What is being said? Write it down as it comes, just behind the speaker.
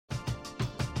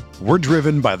We're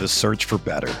driven by the search for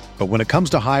better. But when it comes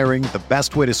to hiring, the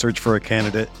best way to search for a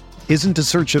candidate isn't to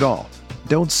search at all.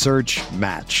 Don't search,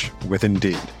 match with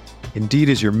Indeed. Indeed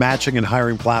is your matching and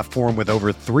hiring platform with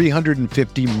over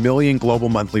 350 million global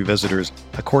monthly visitors,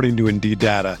 according to Indeed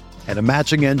data, and a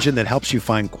matching engine that helps you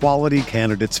find quality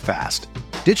candidates fast.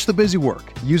 Ditch the busy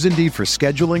work. Use Indeed for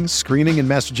scheduling, screening, and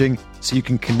messaging so you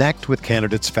can connect with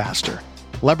candidates faster.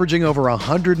 Leveraging over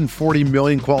 140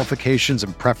 million qualifications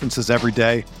and preferences every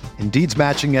day, Indeed's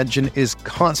matching engine is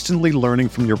constantly learning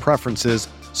from your preferences,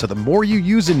 so the more you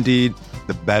use Indeed,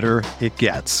 the better it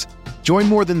gets. Join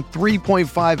more than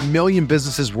 3.5 million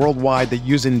businesses worldwide that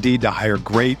use Indeed to hire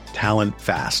great talent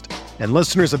fast. And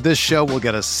listeners of this show will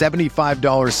get a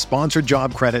 $75 sponsored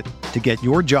job credit to get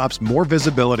your jobs more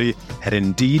visibility at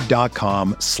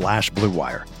Indeed.com/Blue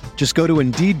Wire. Just go to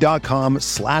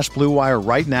Indeed.com/Blue Wire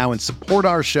right now and support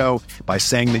our show by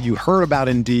saying that you heard about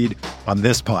Indeed on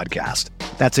this podcast.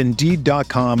 That's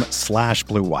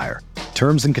Indeed.com/Blue Wire.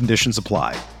 Terms and conditions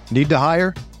apply. Need to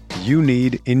hire? You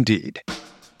need Indeed.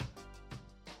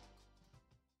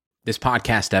 This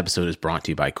podcast episode is brought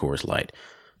to you by Coors Light.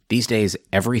 These days,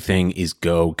 everything is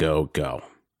go, go, go.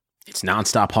 It's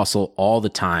nonstop hustle all the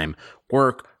time.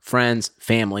 Work, friends,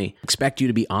 family expect you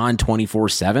to be on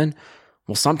 24/7.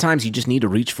 Well, sometimes you just need to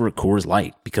reach for a Coors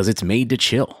Light because it's made to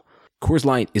chill. Coors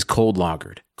Light is cold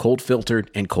lagered, cold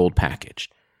filtered, and cold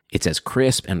packaged. It's as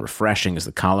crisp and refreshing as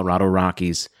the Colorado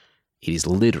Rockies. It is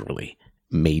literally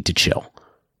made to chill.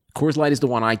 Coors Light is the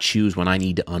one I choose when I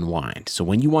need to unwind. So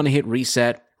when you want to hit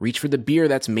reset, reach for the beer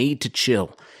that's made to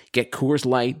chill. Get Coors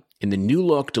Light in the new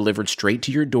look delivered straight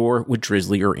to your door with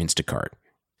Drizzly or Instacart.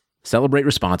 Celebrate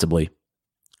responsibly.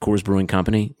 Coors Brewing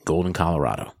Company, Golden,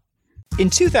 Colorado. In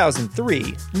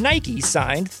 2003, Nike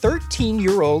signed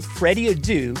 13-year-old Freddie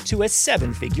Adu to a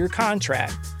 7-figure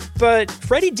contract. But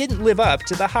Freddie didn't live up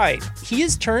to the hype. He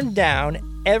has turned down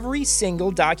every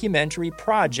single documentary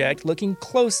project looking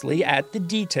closely at the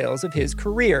details of his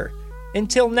career.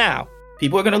 Until now.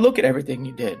 People are going to look at everything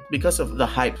you did because of the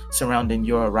hype surrounding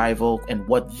your arrival and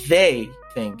what they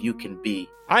think you can be.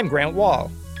 I'm Grant Wall,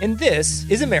 and this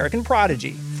is American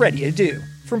Prodigy, Freddie Adu,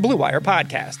 from Blue Wire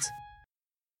Podcasts.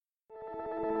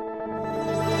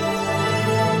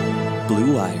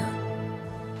 Blue Wire.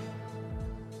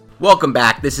 Welcome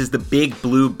back. This is the Big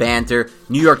Blue Banter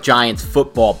New York Giants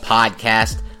football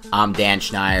podcast. I'm Dan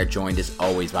Schneier, joined as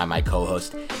always by my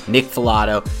co-host, Nick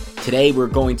Filato. Today we're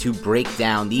going to break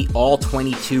down the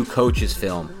All-22 coaches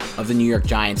film of the New York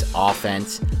Giants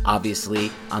offense.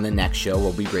 Obviously, on the next show,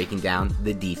 we'll be breaking down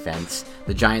the defense.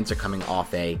 The Giants are coming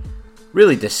off a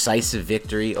really decisive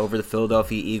victory over the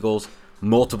Philadelphia Eagles.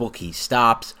 Multiple key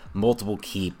stops, multiple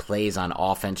key plays on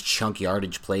offense, chunk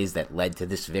yardage plays that led to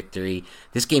this victory.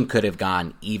 This game could have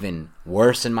gone even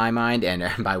worse in my mind,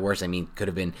 and by worse I mean could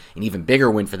have been an even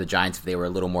bigger win for the Giants if they were a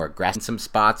little more aggressive in some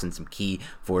spots and some key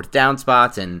fourth down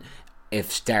spots, and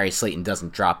if Darius Slayton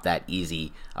doesn't drop that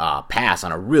easy pass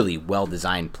on a really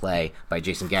well-designed play by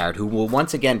Jason Garrett, who will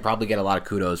once again probably get a lot of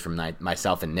kudos from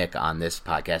myself and Nick on this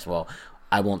podcast. Well,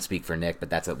 I won't speak for Nick,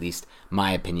 but that's at least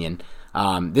my opinion.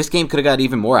 This game could have got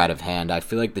even more out of hand. I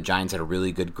feel like the Giants had a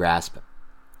really good grasp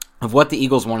of what the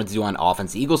Eagles wanted to do on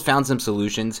offense. The Eagles found some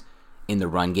solutions in the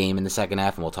run game in the second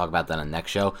half, and we'll talk about that on the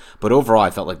next show. But overall, I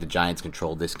felt like the Giants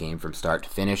controlled this game from start to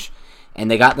finish, and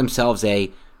they got themselves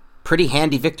a pretty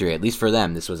handy victory. At least for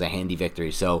them, this was a handy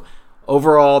victory. So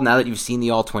overall, now that you've seen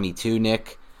the All-22,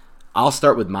 Nick, I'll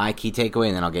start with my key takeaway,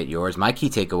 and then I'll get yours. My key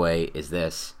takeaway is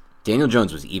this. Daniel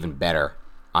Jones was even better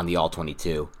on the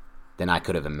All-22 than I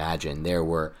could have imagined. There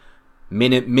were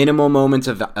minimal moments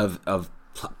of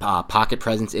pocket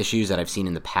presence issues that I've seen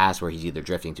in the past where he's either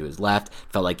drifting to his left.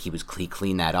 Felt like he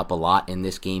cleaned that up a lot in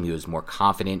this game. He was more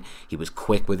confident. He was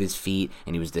quick with his feet,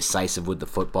 and he was decisive with the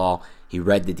football. He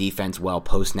read the defense well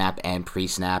post-snap and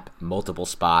pre-snap, multiple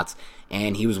spots,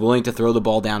 and he was willing to throw the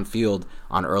ball downfield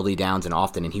on early downs and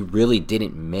often, and he really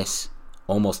didn't miss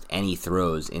almost any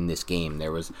throws in this game.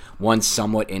 There was one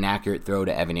somewhat inaccurate throw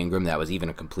to Evan Ingram that was even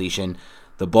a completion.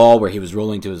 The ball where he was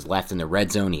rolling to his left in the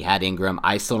red zone, he had Ingram.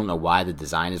 I still don't know why the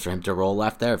design is for him to roll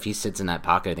left there. If he sits in that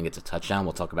pocket, I think it's a touchdown.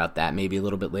 We'll talk about that maybe a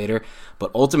little bit later.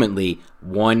 But ultimately,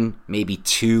 one, maybe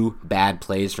two bad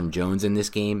plays from Jones in this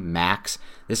game, max.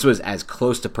 This was as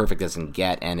close to perfect as it can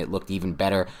get, and it looked even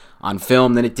better on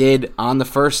film than it did on the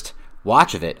first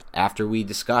watch of it after we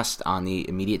discussed on the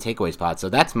immediate takeaways pod. So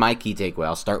that's my key takeaway.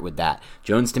 I'll start with that.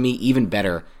 Jones, to me, even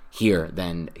better here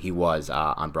than he was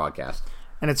on broadcast.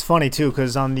 And it's funny, too,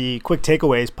 because on the quick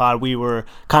takeaways pod, we were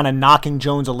kind of knocking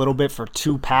Jones a little bit for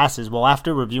two passes. Well,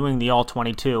 after reviewing the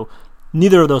All-22,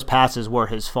 neither of those passes were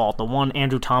his fault. The one,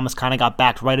 Andrew Thomas kind of got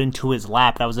backed right into his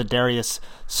lap. That was a Darius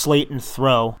Slayton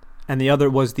throw. And the other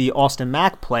was the Austin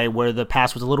Mack play where the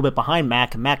pass was a little bit behind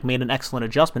Mack, and Mack made an excellent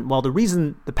adjustment. Well, the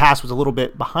reason the pass was a little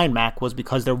bit behind Mack was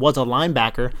because there was a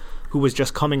linebacker who was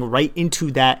just coming right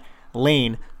into that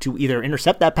lane to either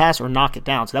intercept that pass or knock it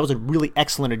down. So that was a really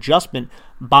excellent adjustment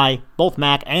by both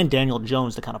Mack and Daniel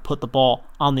Jones to kind of put the ball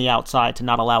on the outside to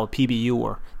not allow a PBU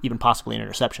or even possibly an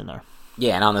interception there.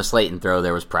 Yeah, and on the Slayton throw,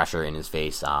 there was pressure in his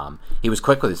face. He was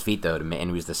quick with his feet, though, and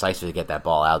he was decisive to get that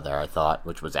ball out there, I thought,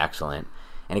 which was excellent.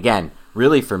 And again,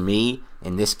 really for me,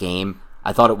 in this game,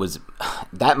 I thought it was,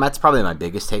 that's probably my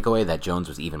biggest takeaway, that Jones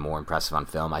was even more impressive on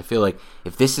film. I feel like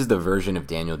if this is the version of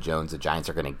Daniel Jones the Giants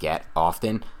are going to get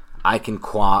often, I can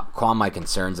calm my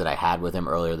concerns that I had with him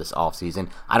earlier this offseason.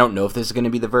 I don't know if this is going to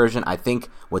be the version. I think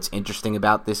what's interesting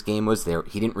about this game was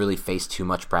he didn't really face too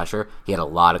much pressure. He had a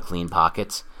lot of clean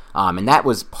pockets. And that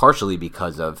was partially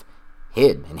because of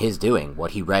him and his doing,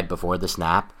 what he read before the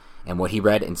snap and what he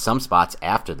read in some spots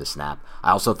after the snap. I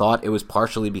also thought it was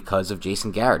partially because of Jason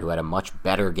Garrett, who had a much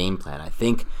better game plan. I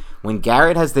think when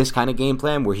Garrett has this kind of game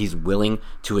plan where he's willing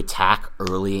to attack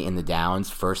early in the downs,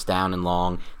 first down and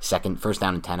long, first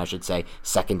down and 10, I should say,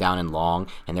 second down and long,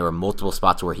 and there were multiple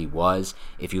spots where he was.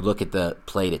 If you look at the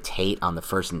play to Tate on the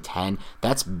 1st and 10,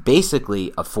 that's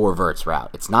basically a 4 verts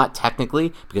route. It's not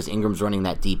technically because Ingram's running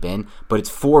that deep in, but it's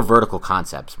 4 vertical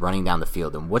concepts running down the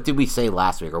field. And what did we say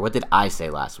last week, or what did I say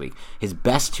last week? His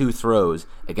best 2 throws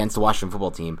against the Washington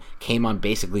football team came on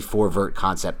basically 4 vert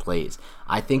concept plays.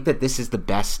 I think that this is the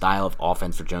best style of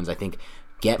offense for Jones. I think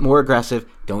get more aggressive.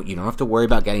 You don't have to worry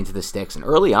about getting to the sticks. And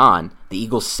early on, the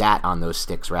Eagles sat on those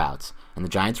sticks routes. And the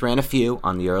Giants ran a few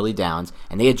on the early downs,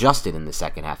 and they adjusted in the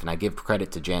second half. And I give credit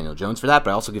to Daniel Jones for that, but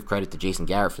I also give credit to Jason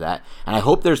Garrett for that. And I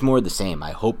hope there's more of the same.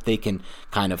 I hope they can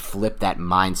kind of flip that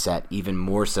mindset even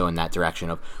more so in that direction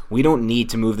of we don't need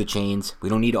to move the chains. We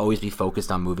don't need to always be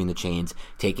focused on moving the chains,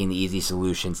 taking the easy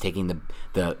solutions, taking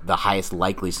the highest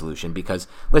likely solution. Because,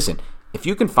 listen, if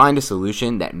you can find a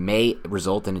solution that may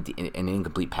result in an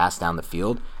incomplete pass down the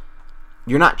field,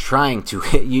 you're not trying to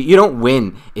you don't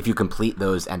win if you complete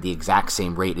those at the exact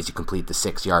same rate as you complete the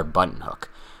 6-yard button hook.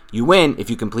 You win if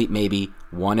you complete maybe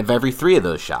 1 of every 3 of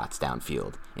those shots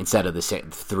downfield instead of the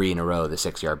 3 in a row, the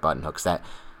 6-yard button hooks that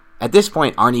at this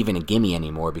point aren't even a gimme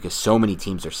anymore because so many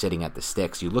teams are sitting at the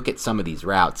sticks. You look at some of these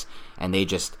routes and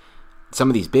some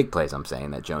of these big plays I'm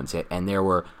saying that Jones hit, and there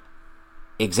were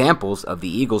examples of the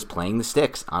Eagles playing the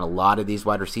sticks on a lot of these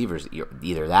wide receivers,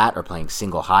 either that or playing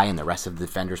single high and the rest of the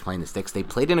defenders playing the sticks. They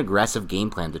played an aggressive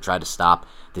game plan to try to stop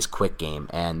this quick game,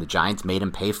 and the Giants made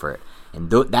him pay for it.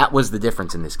 And that was the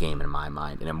difference in this game in my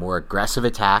mind. In a more aggressive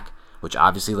attack, which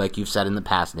obviously, like you've said in the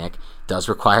past, Nick, does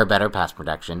require better pass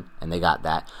protection, and they got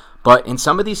that. But in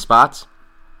some of these spots,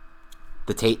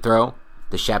 the Tate throw,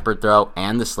 the Shepard throw,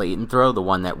 and the Slayton throw, the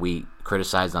one that we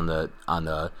criticized on the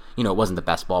it wasn't the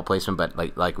best ball placement,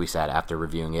 but like we said after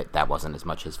reviewing it, that wasn't as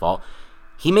much his fault.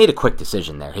 He made a quick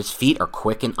decision there. His feet are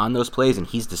quick on those plays, and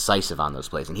he's decisive on those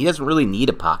plays. And he doesn't really need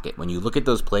a pocket. When you look at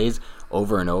those plays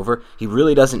over and over, he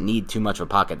really doesn't need too much of a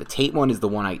pocket. The Tate one is the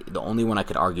only one I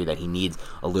could argue that he needs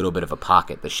a little bit of a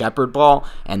pocket. The Shepard ball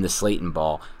and the Slayton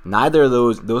ball, neither of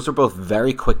those are both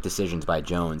very quick decisions by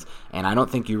Jones, and I don't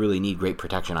think you really need great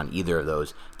protection on either of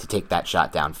those to take that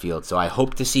shot downfield. So I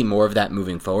hope to see more of that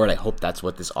moving forward. I hope that's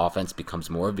what this offense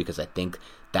becomes more of, because I think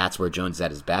that's where Jones is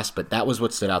at his best, but that was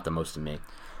what stood out the most to me.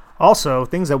 Also,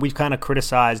 things that we've kind of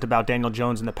criticized about Daniel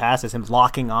Jones in the past is him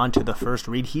locking on to the first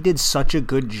read. He did such a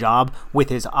good job with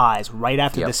his eyes right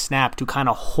after the snap to kind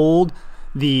of hold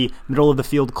the middle of the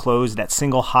field closed, that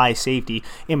single high safety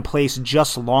in place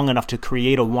just long enough to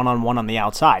create a one-on-one on the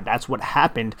outside. That's what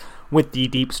happened with the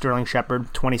deep Sterling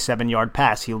Shepard 27-yard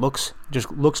pass. He looks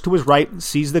to his right,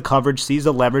 sees the coverage, sees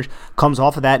the leverage, comes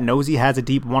off of that, knows he has a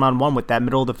deep one-on-one with that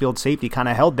middle of the field safety kind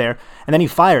of held there, and then he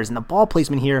fires. And the ball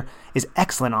placement here is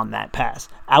excellent on that pass.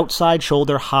 Outside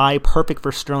shoulder high, perfect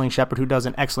for Sterling Shepard, who does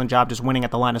an excellent job just winning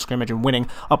at the line of scrimmage and winning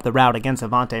up the route against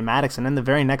Avonte Maddox. And then the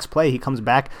very next play, he comes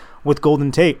back with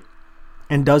Golden Tate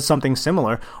and does something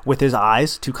similar with his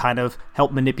eyes to kind of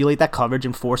help manipulate that coverage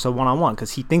and force a one-on-one,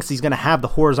 because he thinks he's going to have the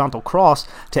horizontal cross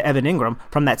to Evan Ingram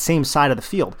from that same side of the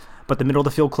field. But the middle of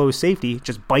the field closed safety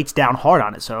just bites down hard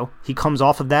on it. So he comes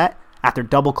off of that after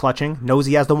double clutching, knows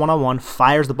he has the one-on-one,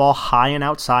 fires the ball high and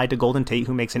outside to Golden Tate,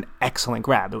 who makes an excellent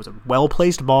grab. It was a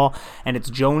well-placed ball, and it's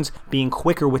Jones being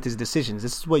quicker with his decisions.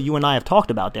 This is what you and I have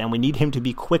talked about, Dan. We need him to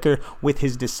be quicker with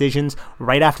his decisions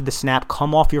right after the snap.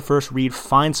 Come off your first read,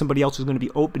 find somebody else who's going to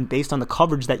be open based on the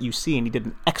coverage that you see, and he did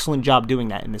an excellent job doing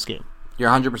that in this game.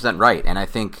 You're 100% right, and I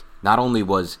think not only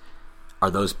was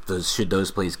should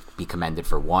those plays be commended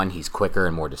for? One, he's quicker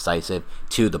and more decisive.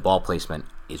 Two, the ball placement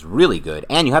is really good.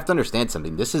 And you have to understand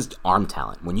something. This is arm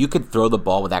talent. When you could throw the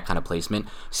ball with that kind of placement,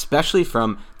 especially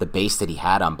from the base that he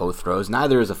had on both throws,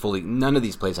 none of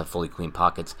these plays have fully clean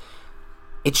pockets.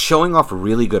 It's showing off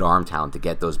really good arm talent to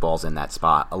get those balls in that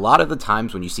spot. A lot of the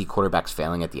times when you see quarterbacks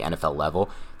failing at the NFL level,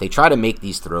 they try to make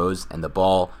these throws and the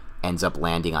ball ends up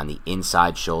landing on the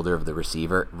inside shoulder of the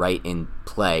receiver, right in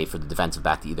play for the defensive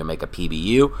back to either make a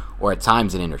PBU or at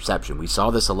times an interception. We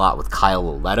saw this a lot with Kyle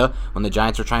Lauletta when the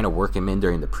Giants were trying to work him in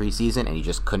during the preseason and he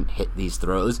just couldn't hit these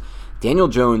throws. Daniel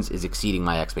Jones is exceeding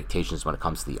my expectations when it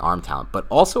comes to the arm talent, but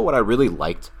also what I really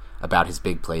liked about his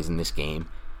big plays in this game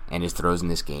and his throws in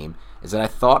this game is that I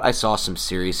thought I saw some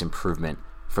serious improvement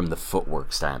from the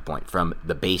footwork standpoint, from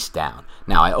the base down.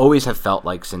 Now, I always have felt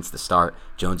like since the start,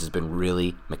 Jones has been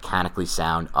really mechanically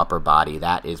sound upper body.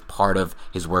 That is part of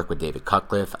his work with David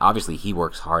Cutcliffe. Obviously, he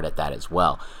works hard at that as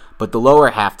well. But the lower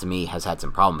half, to me, has had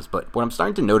some problems. But what I'm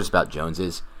starting to notice about Jones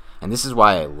is, and this is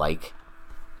why I like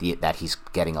that he's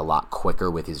getting a lot quicker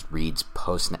with his reads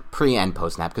pre and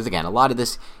post-snap, because again, a lot of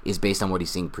this is based on what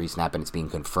he's seeing pre-snap and it's being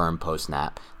confirmed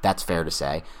post-snap. That's fair to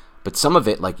say. But some of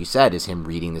it, like you said, is him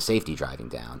reading the safety driving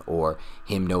down, or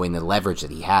him knowing the leverage that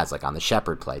he has, like on the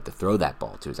Shepard play, to throw that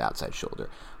ball to his outside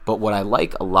shoulder. But what I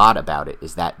like a lot about it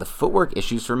is that the footwork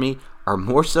issues for me are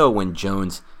more so when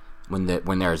Jones, when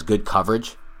there is good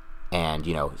coverage, and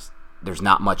there's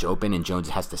not much open, and Jones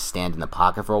has to stand in the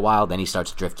pocket for a while. Then he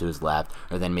starts to drift to his left,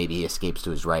 or then maybe he escapes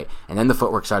to his right, and then the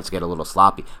footwork starts to get a little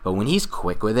sloppy. But when he's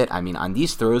quick with it, I mean, on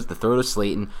these throws, the throw to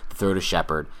Slayton, the throw to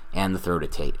Shepard, and the throw to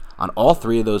Tate, on all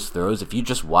three of those throws, if you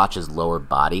just watch his lower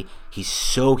body, he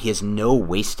has no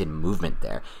wasted movement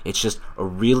there. It's just a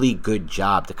really good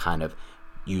job to kind of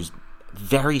use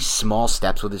very small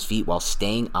steps with his feet while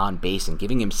staying on base and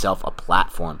giving himself a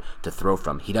platform to throw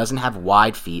from. He doesn't have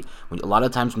wide feet. A lot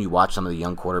of times when you watch some of the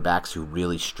young quarterbacks who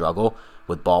really struggle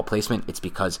with ball placement, it's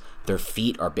because their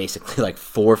feet are basically like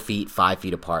 4 feet, 5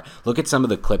 feet apart. Look at some of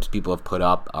the clips people have put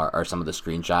up, or some of the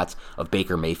screenshots of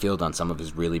Baker Mayfield on some of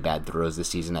his really bad throws this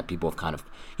season that people have kind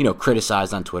of,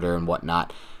 criticized on Twitter and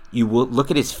whatnot. You will look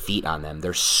at his feet on them.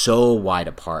 They're so wide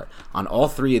apart. On all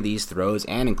three of these throws,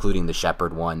 and including the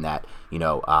Shepard one that,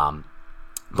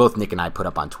 both Nick and I put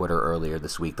up on Twitter earlier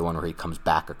this week, the one where he comes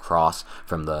back across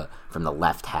from the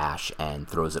left hash and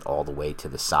throws it all the way to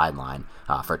the sideline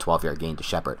for a 12-yard gain to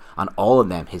Shepard. On all of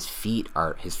them, his feet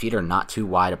are not too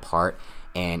wide apart,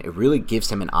 and it really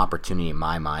gives him an opportunity, in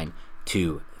my mind,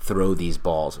 to throw these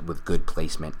balls with good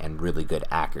placement and really good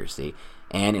accuracy.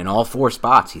 And in all 4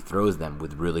 spots, he throws them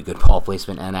with really good ball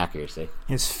placement and accuracy.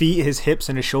 His feet, his hips,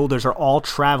 and his shoulders are all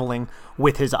traveling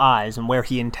with his eyes and where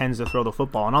he intends to throw the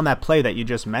football. And on that play that you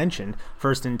just mentioned,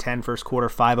 1st and 10, first quarter,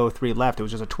 5:03 left, it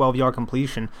was just a 12-yard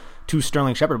completion to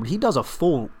Sterling Shepard. But he does a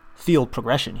full field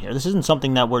progression here. This isn't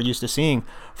something that we're used to seeing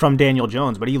from Daniel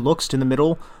Jones, but he looks to the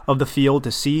middle of the field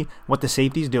to see what the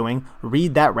safety's doing,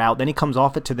 read that route, then he comes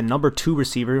off it to the number 2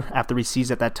 receiver after he sees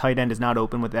that tight end is not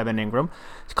open with Evan Ingram.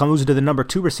 He comes to the number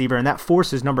 2 receiver, and that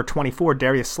forces number 24,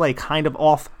 Darius Slay, kind of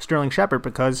off Sterling Shepard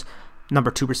because number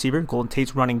 2 receiver, Golden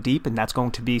Tate's running deep, and that's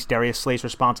going to be Darius Slay's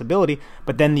responsibility.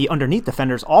 But then the underneath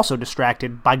defender is also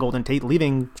distracted by Golden Tate,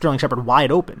 leaving Sterling Shepard wide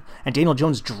open. And Daniel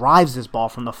Jones drives this ball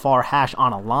from the far hash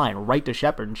on a line right to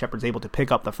Shepard, and Shepard's able to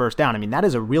pick up the first down. I mean, that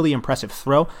is a really impressive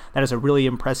throw. That is a really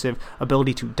impressive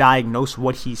ability to diagnose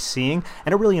what he's seeing,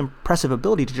 and a really impressive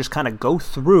ability to just kind of go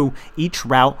through each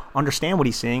route, understand what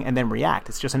he's seeing, and then react.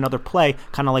 It's just another play,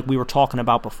 kind of like we were talking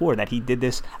about before, that he did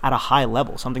this at a high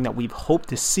level, something that we've hoped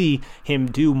to see him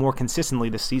do more consistently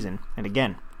this season. And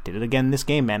again, did it again this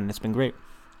game, man, and it's been great.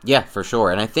 Yeah, for sure.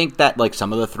 And I think that like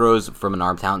some of the throws from an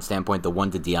arm talent standpoint, the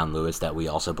one to Dion Lewis that we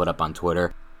also put up on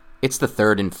Twitter, it's the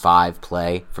 3rd and 5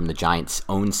 play from the Giants'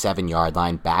 own 7-yard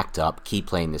line, backed up, key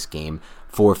play in this game,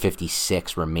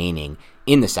 4:56 remaining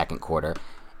in the second quarter.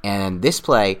 And this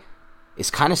play is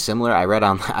kind of similar.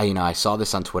 I saw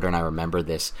this on Twitter, and I remember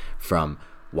this from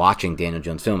watching Daniel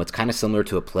Jones film. It's kind of similar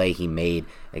to a play he made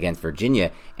against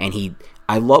Virginia, and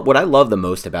what I love the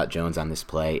most about Jones on this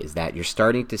play is that you're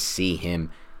starting to see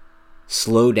him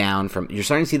you're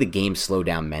starting to see the game slow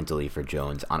down mentally for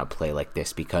Jones on a play like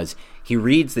this, because he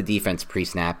reads the defense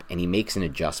pre-snap and he makes an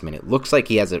adjustment. It looks like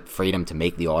he has a freedom to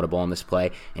make the audible on this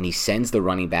play, and he sends the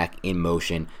running back in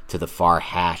motion to the far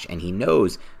hash, and he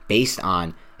knows, based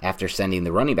on after sending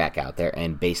the running back out there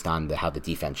and based on how the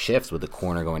defense shifts with the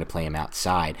corner going to play him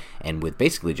outside and with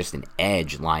basically just an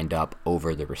edge lined up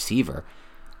over the receiver,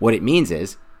 what it means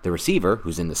is the receiver,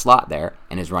 who's in the slot there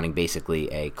and is running basically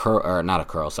like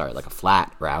a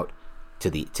flat route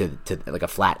like a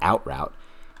flat out route,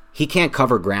 he can't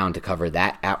cover ground to cover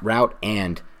that out route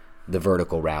and the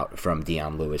vertical route from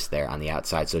Dion Lewis there on the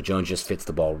outside. So Jones just fits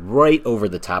the ball right over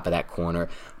the top of that corner,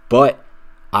 but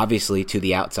obviously to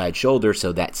the outside shoulder,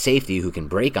 so that safety who can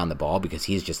break on the ball because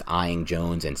he's just eyeing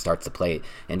Jones and starts to play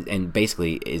and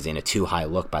basically is in a too high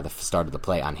look by the start of the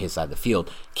play on his side of the field,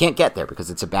 can't get there because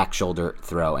it's a back shoulder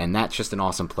throw. And that's just an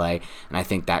awesome play, and I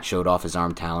think that showed off his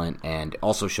arm talent and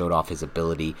also showed off his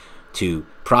ability to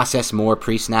process more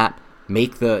pre-snap,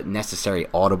 make the necessary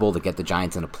audible to get the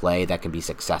Giants in a play that can be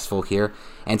successful here.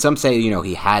 And some say,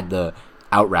 he had the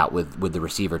out route with the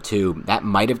receiver too. That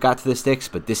might have got to the sticks,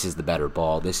 but this is the better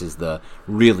ball. This is the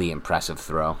really impressive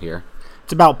throw here.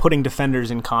 It's about putting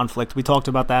defenders in conflict. We talked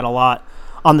about that a lot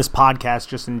on this podcast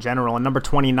just in general. And number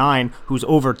 29, who's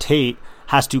over Tate,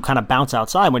 has to kind of bounce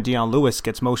outside when Dion Lewis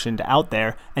gets motioned out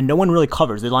there, and no one really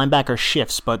covers. The linebacker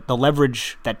shifts, but the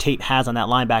leverage that Tate has on that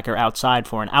linebacker outside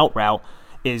for an out route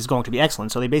is going to be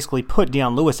excellent. So they basically put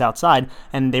Dion Lewis outside,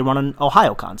 and they run an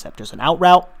Ohio concept, just an out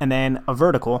route and then a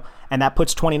vertical, and that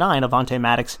puts 29, Avonte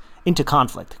Maddox, into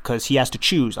conflict because he has to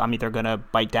choose. I'm either going to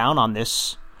bite down on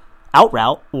this out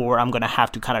route, or I'm going to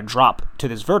have to kind of drop to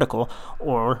this vertical,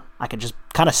 or I can just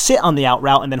kind of sit on the out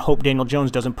route and then hope Daniel Jones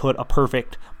doesn't put a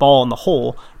perfect ball in the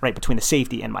hole right between the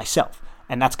safety and myself.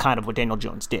 And that's kind of what Daniel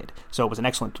Jones did. So it was an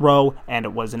excellent throw, and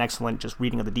it was an excellent just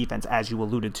reading of the defense, as you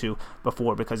alluded to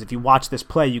before, because if you watch this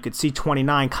play, you could see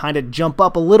 29 kind of jump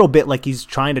up a little bit like he's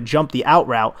trying to jump the out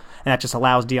route, and that just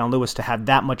allows Dion Lewis to have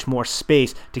that much more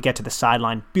space to get to the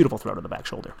sideline. Beautiful throw to the back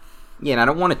shoulder. Yeah, and I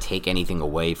don't want to take anything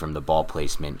away from the ball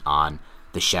placement on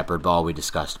the Shepard ball we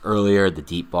discussed earlier, the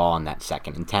deep ball on that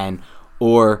 2nd and 10,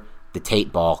 or the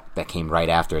Tate ball that came right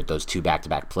after it, those two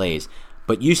back-to-back plays.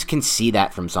 But you can see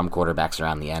that from some quarterbacks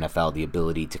around the NFL, the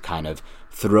ability to kind of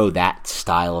throw that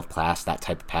style of pass, that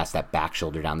type of pass, that back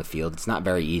shoulder down the field. It's not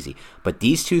very easy. But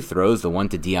these two throws, the one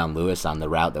to Dion Lewis on the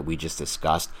route that we just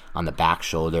discussed, on the back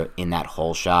shoulder, in that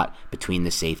hole shot between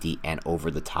the safety and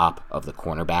over the top of the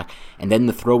cornerback. And then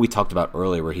the throw we talked about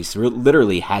earlier where he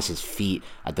literally has his feet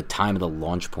at the time of the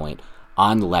launch point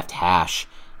on the left hash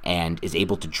and is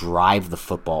able to drive the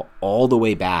football all the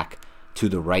way back to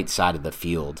the right side of the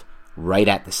field, right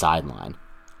at the sideline,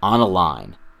 on a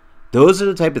line. Those are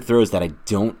the type of throws that I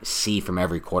don't see from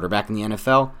every quarterback in the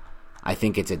NFL. I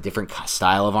think it's a different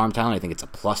style of arm talent. I think it's a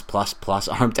plus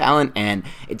arm talent, and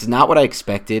it's not what I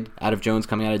expected out of Jones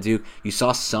coming out of Duke. You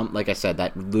saw some, like I said,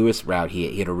 that Lewis route,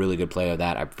 he had a really good play of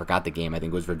that. I forgot the game. I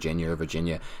think it was Virginia or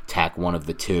Virginia Tech, one of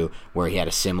the two, where he had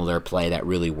a similar play that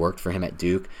really worked for him at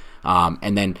Duke.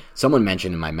 And then someone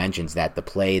mentioned in my mentions that the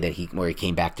play that where he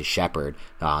came back to Shepard,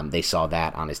 they saw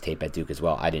that on his tape at Duke as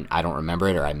well. I don't remember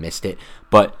it, or I missed it.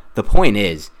 But the point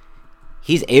is,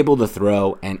 he's able to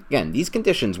throw, and again, these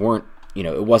conditions weren't,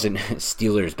 it wasn't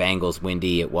Steelers Bengals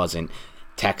windy, it wasn't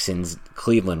Texans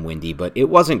Cleveland windy, but it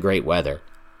wasn't great weather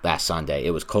last Sunday.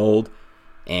 It was cold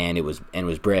and it was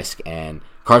brisk, and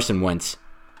Carson Wentz,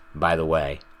 by the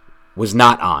way, was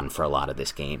not on for a lot of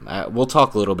this game. We'll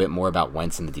talk a little bit more about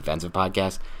Wentz in the defensive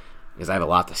podcast because I have a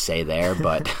lot to say there,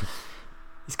 but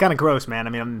It's kind of gross, man. I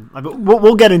mean,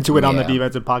 we'll get into it on the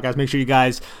defensive podcast. Make sure you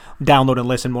guys download and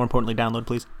listen. More importantly, download,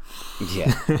 please.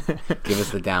 Yeah. Give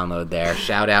us the download there.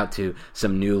 Shout out to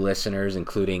some new listeners,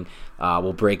 including,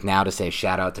 we'll break now to say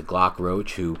shout out to Glock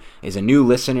Roach, who is a new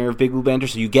listener of Big Blue Banter.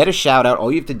 So you get a shout out.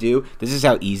 All you have to do, this is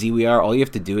how easy we are. All you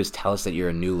have to do is tell us that you're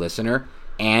a new listener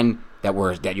and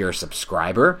that you're a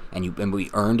subscriber, and we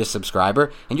earned a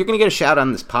subscriber, and you're going to get a shout out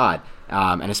on this pod.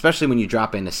 And especially when you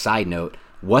drop in a side note,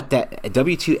 what that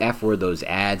W2F were those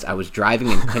ads? I was driving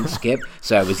and couldn't skip,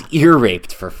 so I was ear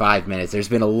raped for 5 minutes. There's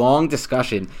been a long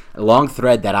discussion, a long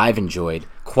thread that I've enjoyed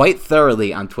quite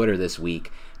thoroughly on Twitter this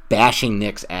week, bashing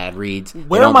Nick's ad reads.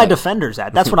 Where are my defenders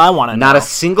at? That's what I want to know. Not a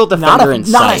single defender in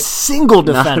sight. Not a single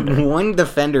defender. Not one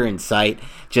defender in sight.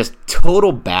 Just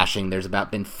total bashing. There's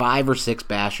been 5 or 6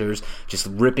 bashers just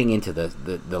ripping into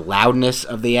the loudness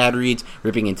of the ad reads,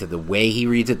 ripping into the way he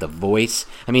reads it, the voice.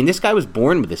 I mean, this guy was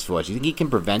born with this voice. You think he can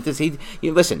prevent this?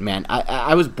 Listen, man,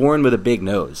 I was born with a big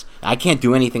nose. I can't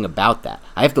do anything about that.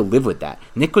 I have to live with that.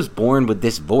 Nick was born with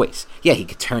this voice. Yeah, he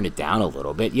could turn it down a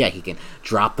little bit. Yeah, he can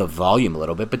drop the volume a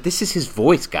little bit. But this is his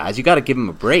voice, guys. You got to give him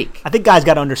a break. I think guys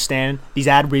got to understand these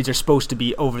ad reads are supposed to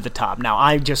be over the top. Now,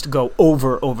 I just go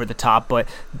over the top, but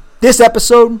this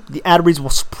episode, the ad reads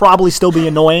will probably still be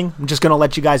annoying. I'm just going to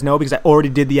let you guys know because I already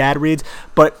did the ad reads.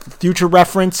 But future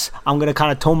reference, I'm going to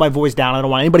kind of tone my voice down. I don't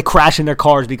want anybody crashing their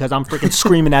cars because I'm freaking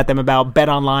screaming at them about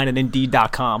BetOnline and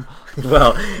Indeed.com.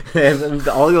 Well,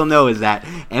 all you'll know is that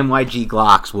MYG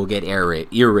Glocks will get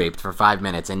ear raped for 5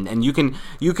 minutes, and you can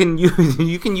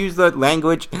use the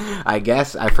language. I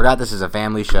guess I forgot this is a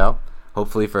family show.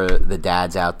 hopefully for the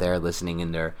dads out there listening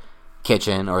in their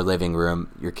kitchen or living room,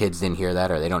 your kids didn't hear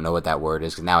that or they don't know what that word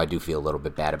is, because now I do feel a little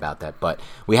bit bad about that. But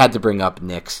we had to bring up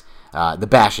the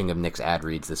bashing of Nick's ad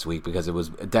reads this week, because it was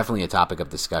definitely a topic of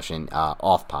discussion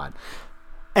off pod.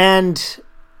 And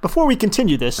before we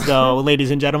continue this, though, ladies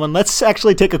and gentlemen, let's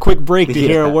actually take a quick break to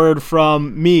hear a word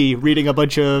from me reading a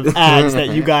bunch of ads that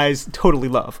you guys totally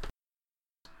love.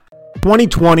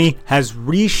 2020 has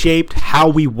reshaped how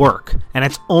we work, and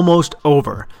it's almost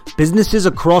over. Businesses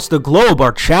across the globe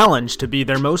are challenged to be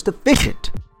their most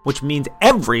efficient, which means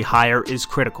every hire is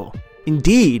critical.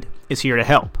 Indeed is here to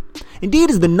help. Indeed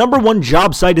is the #1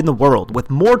 job site in the world, with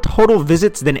more total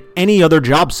visits than any other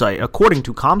job site, according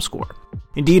to ComScore.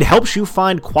 Indeed helps you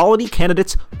find quality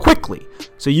candidates quickly,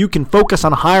 so you can focus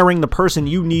on hiring the person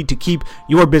you need to keep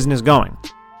your business going.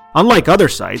 Unlike other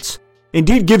sites,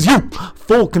 Indeed gives you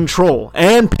full control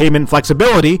and payment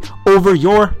flexibility over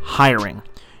your hiring.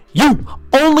 You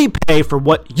only pay for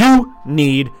what you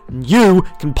need. You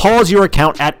can pause your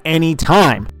account at any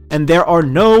time, and there are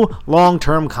no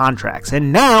long-term contracts.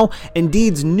 And now,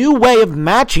 Indeed's new way of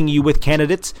matching you with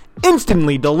candidates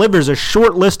instantly delivers a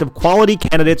short list of quality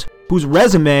candidates whose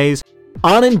resumes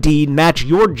on Indeed match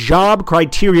your job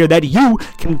criteria that you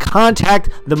can contact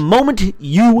the moment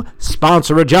you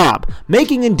sponsor a job,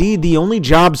 making Indeed the only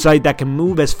job site that can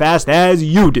move as fast as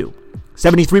you do.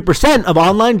 73% of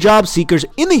online job seekers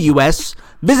in the U.S.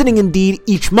 visiting Indeed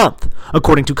each month,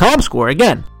 according to ComScore,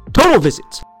 again, total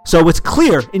visits. So it's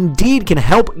clear Indeed can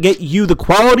help get you the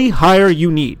quality hire you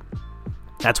need.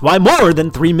 That's why more than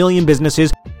 3 million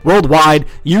businesses worldwide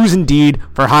use Indeed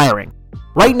for hiring.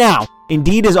 Right now,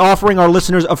 Indeed is offering our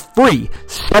listeners a free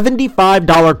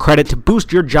 $75 credit to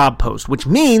boost your job post, which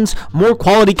means more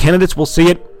quality candidates will see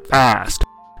it fast.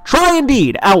 Try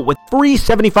Indeed out with free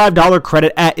 $75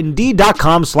 credit at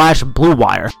Indeed.com/Blue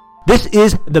Wire. This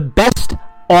is the best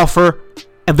offer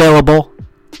available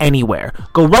anywhere.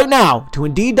 Go right now to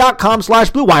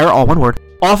Indeed.com/Blue Wire, all one word.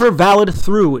 Offer valid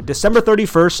through December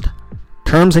 31st.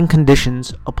 Terms and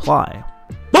conditions apply.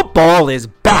 Football is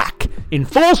back in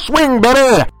full swing,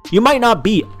 baby! You might not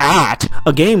be at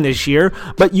a game this year,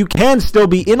 but you can still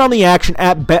be in on the action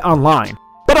at BetOnline.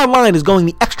 BetOnline is going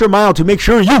the extra mile to make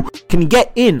sure you can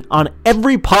get in on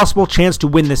every possible chance to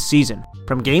win this season.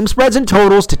 From game spreads and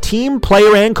totals to team,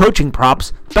 player, and coaching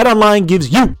props, BetOnline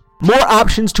gives you more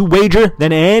options to wager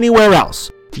than anywhere else.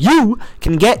 You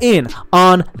can get in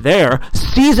on their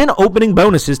season opening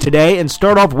bonuses today and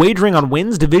start off wagering on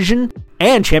wins, division,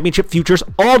 and championship futures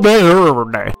all day,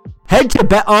 every day. Head to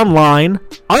BetOnline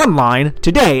online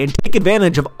today and take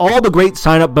advantage of all the great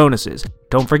sign-up bonuses.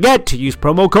 Don't forget to use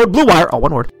promo code BlueWire, all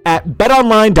one word, at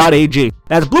betonline.ag.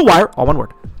 That's BlueWire, all one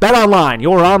word. BetOnline,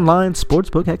 your online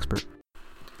sportsbook expert.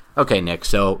 Okay, Nick,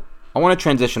 so I want to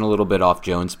transition a little bit off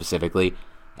Jones specifically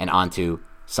and onto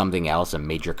something else, a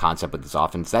major concept with this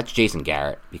offense. That's Jason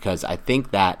Garrett, because I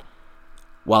think that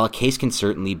while a case can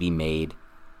certainly be made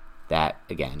that,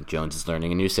 again, Jones is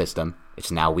learning a new system, it's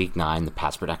now week 9, the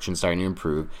pass protection is starting to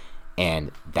improve,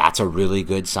 and that's a really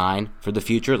good sign for the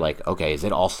future. Like, okay, is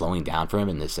it all slowing down for him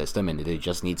in this system, and did he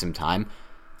just need some time?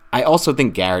 I also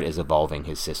think Garrett is evolving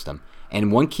his system. And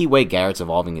one key way Garrett's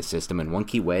evolving his system, and one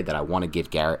key way that I want to give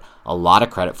Garrett a lot of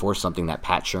credit for, something that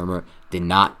Pat Shurmur did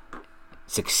not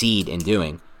succeed in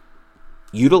doing,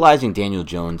 utilizing Daniel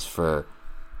Jones for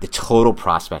the total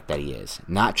prospect that he is,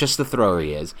 not just the thrower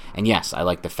he is. And yes, I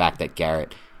like the fact that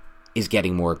Garrett is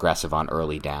getting more aggressive on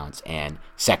early downs and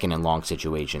second and long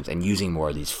situations and using more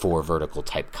of these 4 vertical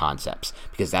type concepts,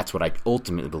 because that's what I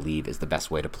ultimately believe is the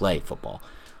best way to play football.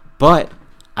 But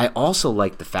I also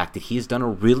like the fact that he has done a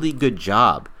really good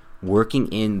job working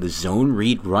in the zone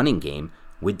read running game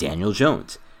with Daniel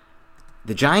Jones.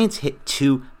 The Giants hit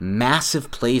 2 massive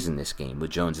plays in this game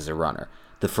with Jones as a runner.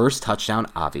 The first touchdown,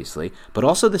 obviously, but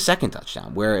also the second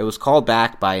touchdown, where it was called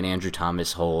back by an Andrew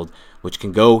Thomas hold, which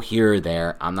can go here or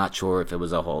there. I'm not sure if it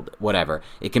was a hold, whatever.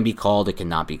 It can be called, it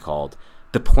cannot be called.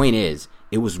 The point is,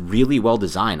 it was really well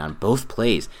designed on both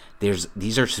plays.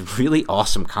 These are some really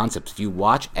awesome concepts. If you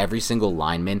watch every single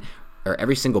lineman, or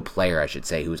every single player, I should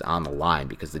say, who's on the line,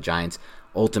 because the Giants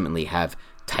ultimately have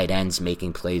tight ends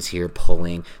making plays here,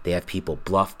 pulling. They have people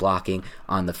bluff blocking.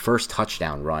 On the first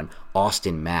touchdown run,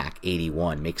 Austin Mack,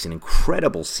 81, makes an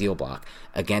incredible seal block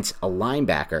against a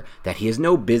linebacker that he has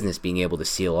no business being able to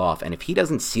seal off. And if he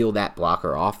doesn't seal that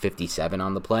blocker off, 57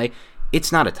 on the play,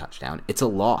 It's not a touchdown. It's a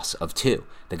loss of 2.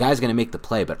 The guy's going to make the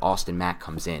play, but Austin Mack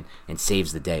comes in and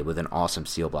saves the day with an awesome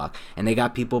seal block. And they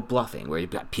got people bluffing, where you've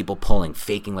got people pulling,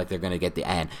 faking like they're going to get the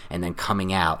end, and then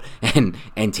coming out and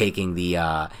taking the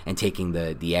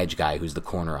edge guy who's the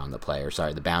corner on the play, or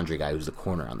sorry, the boundary guy who's the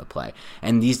corner on the play.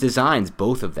 And these designs,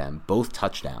 both of them, both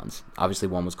touchdowns, obviously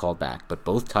one was called back, but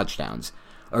both touchdowns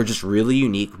are just really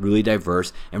unique, really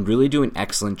diverse, and really do an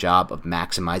excellent job of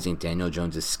maximizing Daniel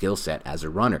Jones' skill set as a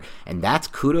runner. And that's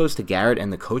kudos to Garrett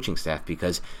and the coaching staff,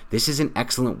 because this is an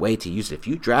excellent way to use it. If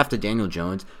you draft a Daniel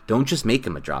Jones, don't just make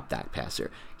him a drop back passer.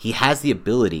 He has the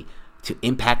ability to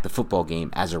impact the football game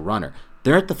as a runner.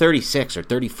 They're at the 36 or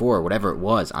 34 or whatever it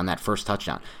was on that first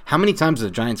touchdown. How many times have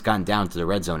the Giants gotten down to the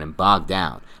red zone and bogged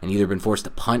down and either been forced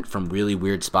to punt from really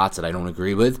weird spots that I don't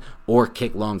agree with or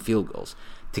kick long field goals?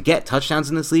 To get touchdowns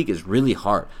in this league is really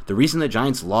hard. The reason the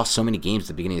Giants lost so many games at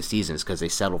the beginning of the season is because they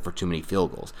settled for too many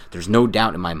field goals. There's no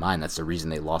doubt in my mind that's the reason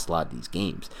they lost a lot of these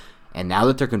games. And now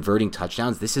that they're converting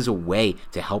touchdowns, this is a way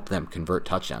to help them convert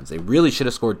touchdowns. They really should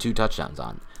have scored 2 touchdowns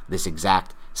on this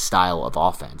exact style of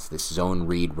offense, this zone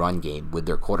read run game with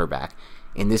their quarterback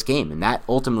in this game. And that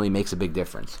ultimately makes a big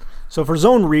difference. So for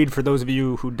zone read, for those of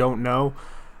you who don't know,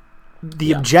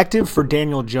 the objective for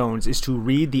Daniel Jones is to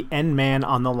read the end man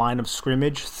on the line of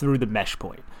scrimmage through the mesh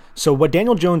point. So what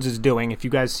Daniel Jones is doing, if you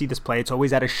guys see this play, it's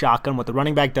always at a shotgun. What the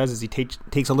running back does is he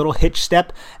takes a little hitch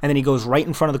step, and then he goes right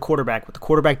in front of the quarterback. What the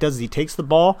quarterback does is he takes the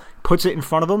ball, puts it in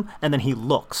front of him, and then he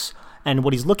looks. And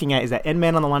what he's looking at is that end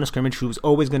man on the line of scrimmage who's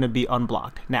always going to be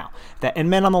unblocked. Now, if that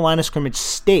end man on the line of scrimmage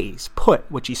stays put,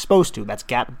 which he's supposed to, that's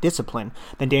gap discipline,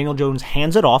 then Daniel Jones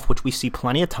hands it off, which we see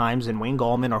plenty of times, and Wayne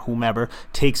Gallman or whomever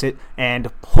takes it and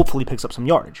hopefully picks up some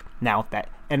yardage. Now, if that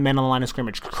end man on the line of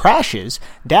scrimmage crashes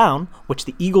down, which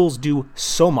the Eagles do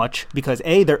so much because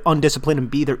A, they're undisciplined, and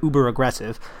B, they're uber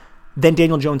aggressive, then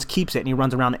Daniel Jones keeps it and he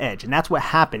runs around the edge. And that's what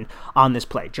happened on this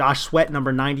play. Josh Sweat,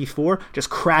 number 94, just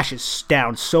crashes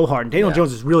down so hard. And Daniel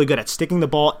Jones is really good at sticking the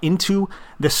ball into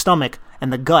the stomach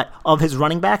and the gut of his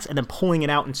running backs and then pulling it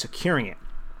out and securing it.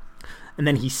 And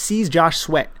then he sees Josh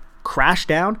Sweat crash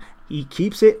down. He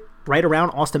keeps it right around.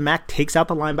 Austin Mack takes out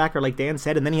the linebacker, like Dan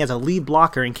said, and then he has a lead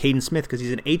blocker in Caden Smith because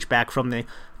he's an H-back from the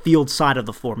field side of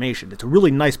the formation. It's a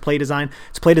really nice play design.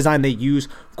 It's play design they use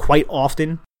quite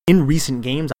often in recent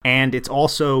games, and it's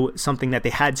also something that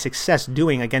they had success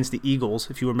doing against the Eagles.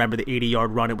 If you remember the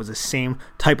 80-yard run, it was the same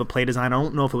type of play design. I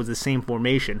don't know if it was the same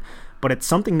formation, but it's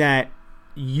something that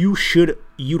you should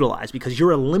utilize because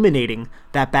you're eliminating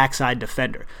that backside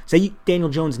defender. Say Daniel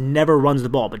Jones never runs the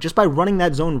ball, but just by running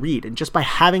that zone read and just by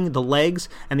having the legs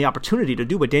and the opportunity to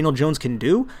do what Daniel Jones can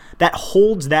do, that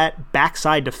holds that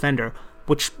backside defender,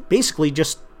 which basically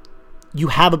just you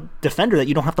have a defender that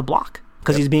you don't have to block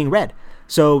because he's being read.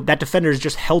 So that defender is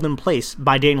just held in place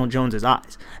by Daniel Jones'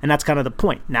 eyes. And that's kind of the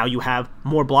point. Now you have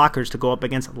more blockers to go up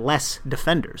against less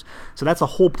defenders. So that's the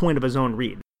whole point of a zone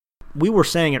read. We were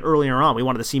saying it earlier on. We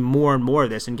wanted to see more and more of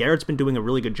this, and Garrett's been doing a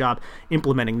really good job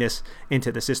implementing this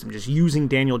into the system, just using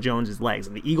Daniel Jones' legs.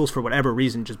 And the Eagles, for whatever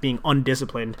reason, just being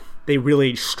undisciplined, they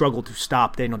really struggled to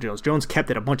stop Daniel Jones. Jones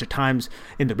kept it a bunch of times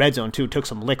in the red zone, too. Took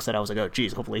some licks that I was like, oh,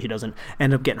 geez, hopefully he doesn't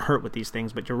end up getting hurt with these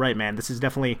things. But you're right, man. This is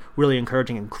definitely really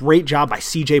encouraging. And great job by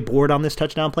C.J. Board on this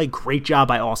touchdown play. Great job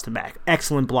by Austin Mack.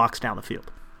 Excellent blocks down the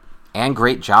field. And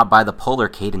great job by the puller,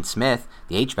 Caden Smith,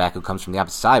 the H-back who comes from the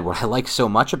opposite side. What I like so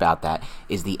much about that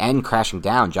is the end crashing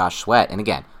down Josh Sweat. And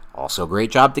again, also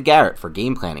great job to Garrett for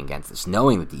game planning against this,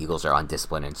 knowing that the Eagles are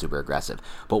undisciplined and super aggressive.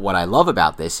 But what I love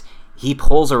about this, he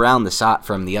pulls around the side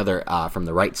from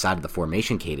the right side of the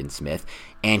formation, Caden Smith,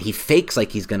 and he fakes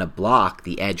like he's going to block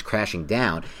the edge crashing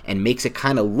down and makes it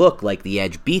kind of look like the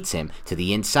edge beats him to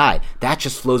the inside. That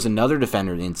just flows another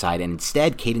defender to the inside, and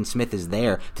instead Caden Smith is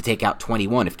there to take out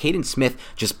 21. If Caden Smith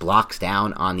just blocks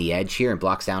down on the edge here and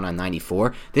blocks down on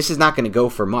 94, this is not going to go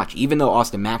for much. Even though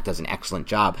Austin Mack does an excellent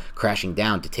job crashing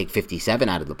down to take 57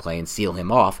 out of the play and seal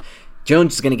him off,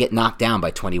 Jones is going to get knocked down by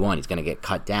 21. He's going to get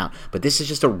cut down. But this is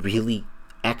just a really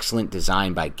excellent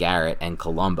design by Garrett and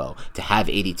Colombo to have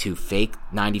 82 fake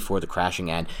 94 the crashing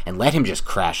end and let him just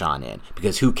crash on in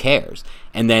because who cares?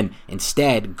 And then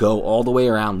instead go all the way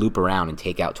around, loop around, and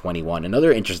take out 21.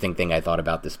 Another interesting thing I thought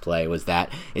about this play was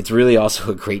that it's really also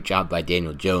a great job by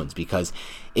Daniel Jones because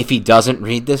if he doesn't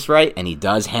read this right and he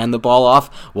does hand the ball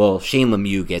off, well, Shane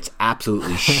Lemieux gets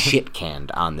absolutely shit-canned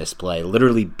on this play,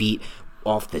 literally beat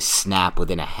off the snap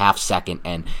within a half second,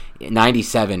 and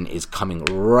 97 is coming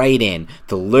right in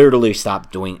to literally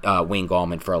stop doing Wayne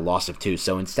Gallman for a loss of 2.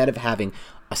 So instead of having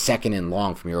a second and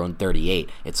long from your own 38.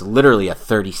 It's literally a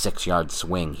 36-yard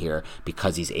swing here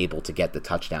because he's able to get the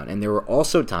touchdown. And there were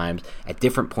also times at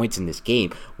different points in this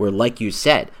game where, like you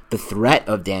said, the threat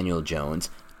of Daniel Jones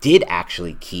did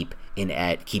actually keep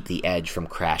the edge from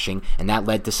crashing, and that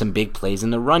led to some big plays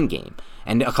in the run game.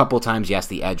 And a couple times, yes,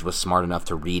 the edge was smart enough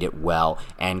to read it well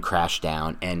and crash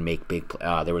down and make big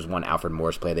there was one Alfred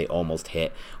Morris play they almost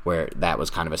hit where that was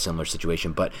kind of a similar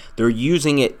situation. But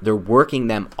they're working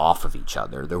them off of each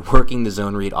other. They're working the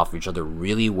zone read off of each other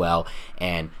really well,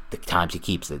 and the times he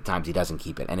keeps it, the times he doesn't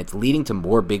keep it. And it's leading to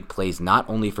more big plays, not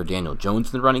only for Daniel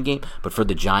Jones in the running game, but for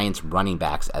the Giants running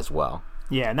backs as well.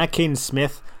 Yeah, and that Caden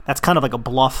Smith, that's kind of like a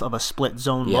bluff of a split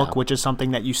zone look, which is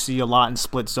something that you see a lot in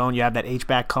split zone. You have that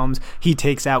H-back comes, he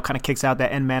takes out, kind of kicks out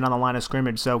that end man on the line of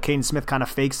scrimmage. So Caden Smith kind of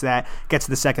fakes that, gets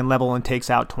to the second level and takes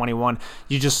out 21.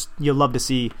 You love to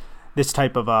see this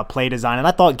type of play design. And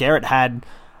I thought Garrett had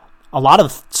a lot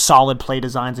of solid play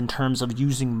designs in terms of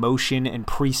using motion and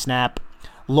pre-snap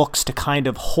looks to kind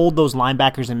of hold those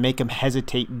linebackers and make them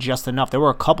hesitate just enough. There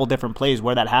were a couple different plays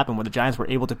where that happened, where the Giants were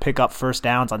able to pick up first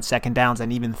downs on second downs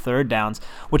and even third downs,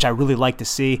 which I really like to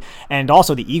see. And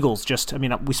also the Eagles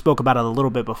we spoke about it a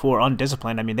little bit before,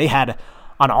 undisciplined. They had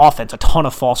on offense a ton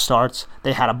of false starts.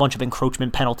 They had a bunch of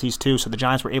encroachment penalties too, so the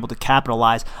Giants were able to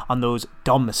capitalize on those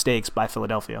dumb mistakes by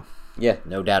Philadelphia. Yeah,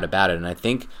 no doubt about it. And I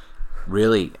think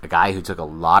really a guy who took a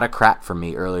lot of crap from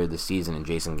me earlier this season in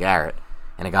Jason Garrett,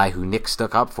 and a guy who Nick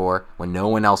stuck up for when no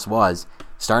one else was,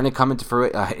 it's starting to come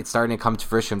to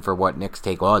fruition for what Nick's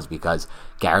take was, because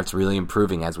Garrett's really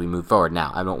improving as we move forward.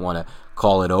 Now, I don't want to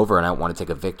call it over, and I don't want to take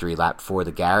a victory lap for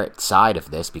the Garrett side of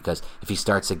this, because if he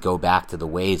starts to go back to the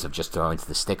ways of just throwing to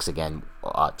the sticks again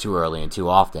too early and too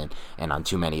often, and on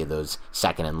too many of those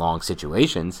second and long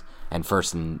situations, and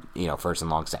first and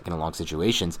long, second and long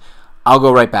situations, I'll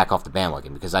go right back off the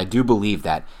bandwagon, because I do believe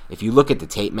that if you look at the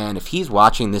tape, man, if he's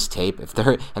watching this tape,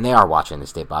 and they are watching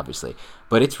this tape, obviously,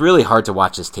 but it's really hard to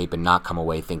watch this tape and not come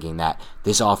away thinking that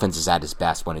this offense is at its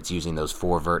best when it's using those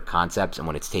four-vert concepts and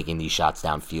when it's taking these shots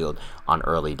downfield on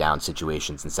early down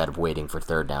situations instead of waiting for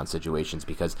third down situations,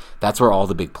 because that's where all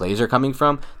the big plays are coming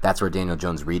from. That's where Daniel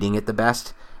Jones reading it the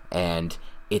best, and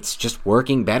it's just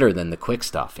working better than the quick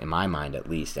stuff, in my mind at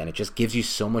least, and it just gives you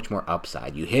so much more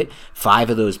upside. You hit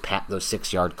 5 of those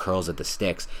 6-yard curls at the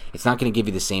sticks, it's not going to give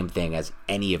you the same thing as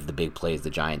any of the big plays the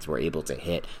Giants were able to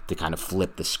hit to kind of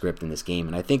flip the script in this game,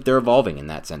 and I think they're evolving in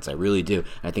that sense. I really do. And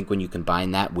I think when you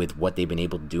combine that with what they've been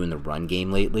able to do in the run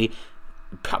game lately,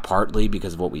 partly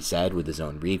because of what we said with the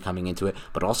zone read coming into it,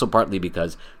 but also partly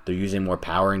because they're using more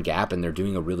power and gap, and they're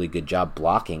doing a really good job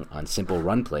blocking on simple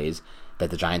run plays that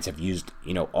the Giants have used,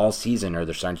 all season, or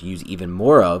they're starting to use even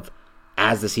more of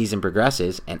as the season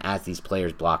progresses, and as these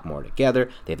players block more together.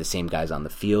 They have the same guys on the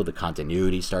field, the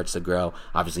continuity starts to grow.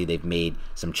 Obviously, they've made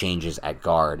some changes at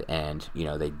guard, and,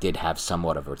 they did have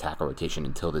somewhat of a tackle rotation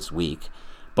until this week,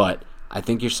 but I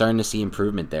think you're starting to see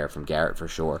improvement there from Garrett for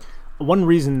sure. One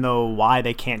reason, though, why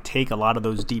they can't take a lot of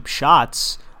those deep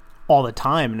shots all the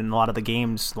time, and in a lot of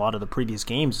the previous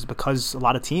games, is because a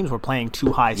lot of teams were playing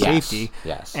too high safety.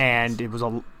 Yes. And it was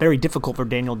very difficult for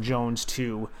Daniel Jones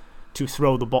to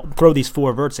throw these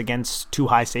four verts against too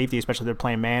high safety, especially if they're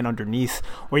playing man underneath,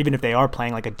 or even if they are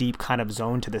playing like a deep kind of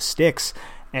zone to the sticks,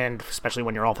 and especially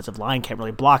when your offensive line can't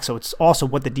really block. So it's also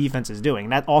what the defense is doing.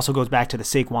 That also goes back to the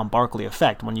Saquon Barkley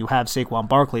effect. When you have Saquon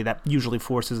Barkley, that usually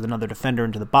forces another defender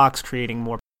into the box, creating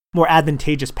more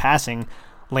advantageous passing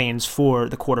lanes for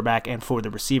the quarterback and for the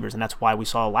receivers. And that's why we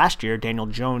saw last year Daniel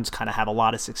Jones kind of have a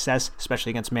lot of success,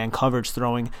 especially against man coverage,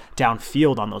 throwing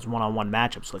downfield on those one-on-one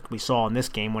matchups like we saw in this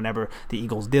game whenever the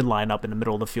Eagles did line up in the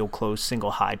middle of the field, close,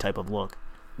 single high type of look.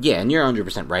 Yeah, and you're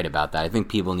 100% right about that. I think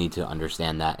people need to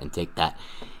understand that and take that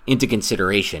into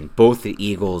consideration. Both the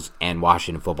Eagles and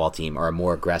Washington football team are a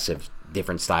more aggressive,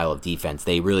 different style of defense.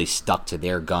 They really stuck to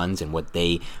their guns and what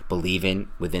they believe in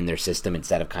within their system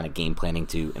instead of kind of game planning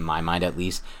to, in my mind at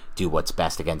least, do what's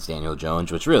best against Daniel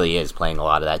Jones, which really is playing a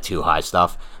lot of that too high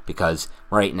stuff, because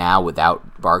right now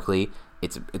without Barkley,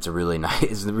 it's a really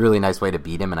nice way to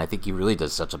beat him, and I think he really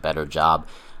does such a better job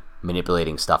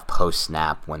manipulating stuff post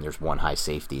snap when there's one high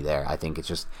safety there. I think it's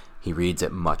just he reads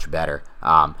it much better.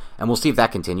 And we'll see if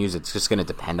that continues. It's just going to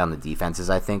depend on the defenses,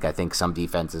 I think. I think some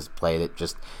defenses play it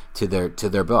just to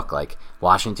their book. Like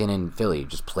Washington and Philly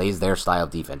just plays their style of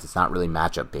defense. It's not really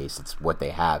matchup based. It's what they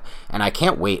have. And I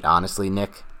can't wait, honestly,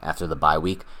 Nick, after the bye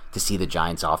week, to see the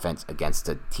Giants offense against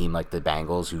a team like the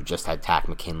Bengals, who just had Tack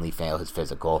McKinley fail his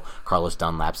physical. Carlos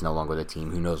Dunlap's no longer the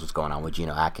team. Who knows what's going on with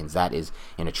Geno Atkins? That is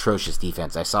an atrocious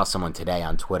defense. I saw someone today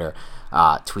on Twitter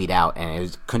tweet out,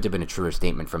 and couldn't have been a truer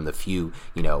statement from the few,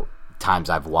 times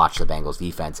I've watched the Bengals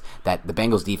defense, that the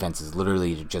Bengals defense is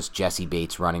literally just Jesse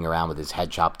Bates running around with his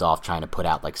head chopped off, trying to put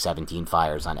out like 17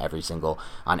 fires on every single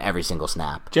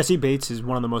snap. Jesse Bates is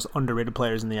one of the most underrated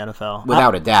players in the NFL.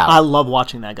 Without a doubt. I love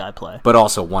watching that guy play. But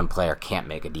also one player can't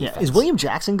make a defense. Yeah. Is William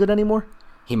Jackson good anymore?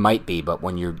 He might be, but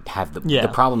when you have the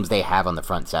problems they have on the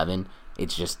front seven,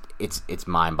 it's just it's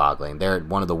mind-boggling. They're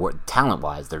one of the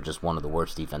talent-wise, they're just one of the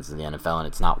worst defenses in the NFL, and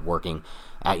it's not working.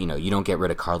 You don't get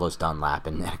rid of Carlos Dunlap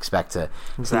and expect to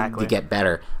get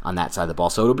better on that side of the ball.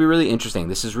 So it'll be really interesting.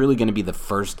 This is really going to be the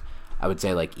first, I would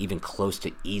say, like even close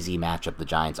to easy matchup the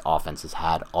Giants offense has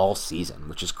had all season,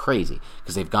 which is crazy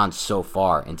because they've gone so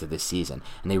far into this season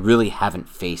and they really haven't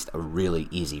faced a really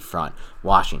easy front.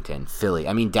 Washington, Philly.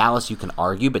 I mean, Dallas, you can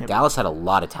argue, but Dallas had a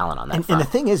lot of talent on that front. And the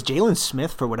thing is, Jalen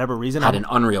Smith, for whatever reason, had an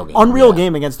unreal game.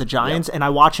 Game against the Giants, and I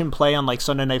watch him play on like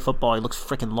Sunday Night Football. He looks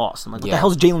freaking lost. I'm like, what the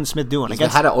hell is Jalen Smith doing? He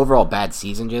had an overall bad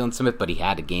season, Jalen Smith, but he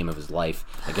had a game of his life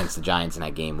against the Giants in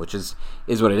that game, which is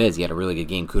what it is. He had a really good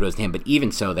game. Kudos to him. But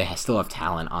even so, they still have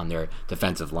talent on their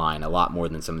defensive line, a lot more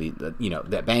than some of the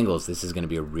Bengals. This is going to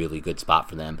be a really good spot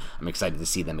for them. I'm excited to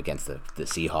see them against the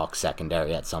Seahawks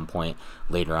secondary at some point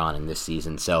later on in this season.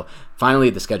 So finally,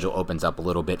 the schedule opens up a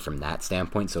little bit from that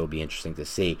standpoint, so it'll be interesting to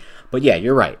see. But yeah,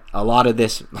 you're right. A lot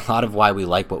of why we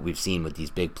like what we've seen with these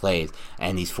big plays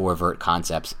and these 4 vert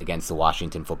concepts against the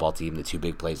Washington football team, the 2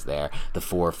 big plays there, the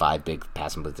 4 or 5 big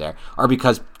passing plays there, are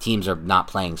because teams are not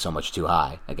playing so much too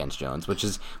high against Jones, which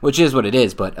is what it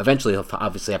is. But eventually, he'll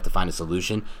obviously have to find a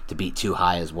solution to beat too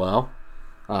high as well.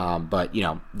 But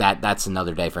that's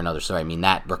another day for another story. I mean,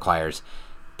 that requires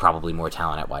probably more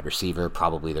talent at wide receiver,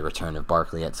 probably the return of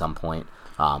Barkley at some point,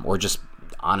 or just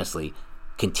honestly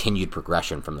continued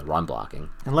progression from the run blocking.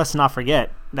 And let's not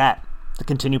forget that the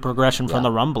continued progression from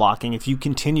the run blocking. If you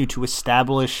continue to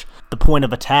establish the point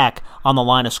of attack on the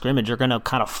line of scrimmage, you're going to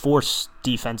kind of force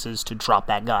defenses to drop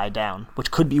that guy down,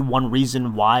 which could be one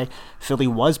reason why Philly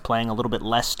was playing a little bit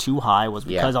less too high, was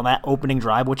because on that opening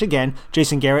drive, which again,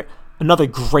 Jason Garrett, another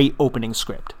great opening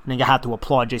script. And you have to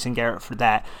applaud Jason Garrett for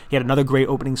that. He had another great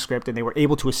opening script, and they were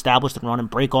able to establish the run and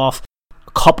break off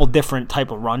a couple different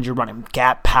type of runs. You're running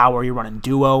gap power, you're running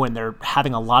duo, and they're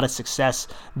having a lot of success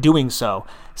doing so.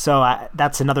 So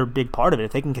that's another big part of it.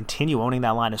 If they can continue owning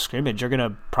that line of scrimmage, you're going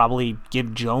to probably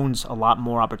give Jones a lot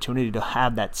more opportunity to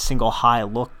have that single high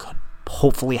look,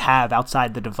 hopefully have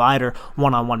outside the divider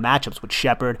one-on-one matchups with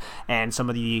Shepard and some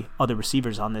of the other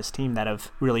receivers on this team that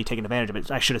have really taken advantage of it.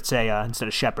 I should say, instead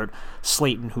of Shepard,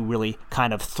 Slayton, who really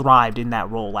kind of thrived in that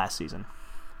role last season.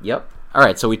 Yep. All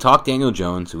right, so we talked Daniel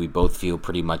Jones, who we both feel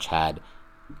pretty much had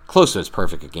close to as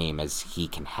perfect a game as he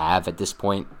can have at this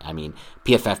point. I mean,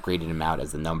 PFF graded him out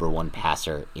as the number 1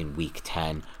 passer in Week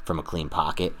 10 from a clean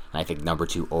pocket, and I think number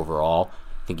 2 overall.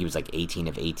 I think he was like 18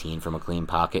 of 18 from a clean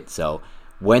pocket, so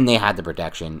when they had the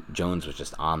protection, Jones was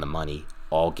just on the money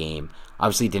all game.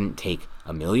 Obviously didn't take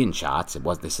a million shots.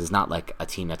 This is not like a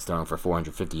team that's throwing for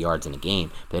 450 yards in a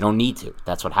game. They don't need to.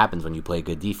 That's what happens when you play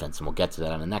good defense, and we'll get to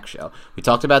that on the next show. We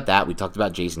talked about that. We talked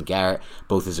about Jason Garrett,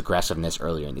 both his aggressiveness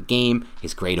earlier in the game,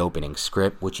 his great opening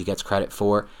script, which he gets credit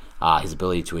for, his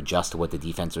ability to adjust to what the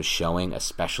defense was showing,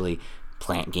 especially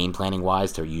game planning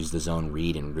wise, to use the zone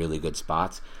read in really good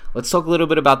spots. Let's talk a little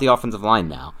bit about the offensive line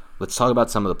now. Let's talk about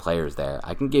some of the players there.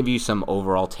 I can give you some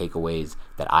overall takeaways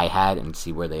that I had and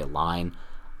see where they align.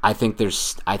 I think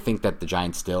that the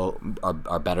Giants still are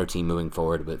a better team moving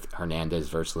forward with Hernandez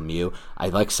versus Lemieux. I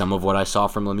like some of what I saw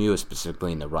from Lemieux,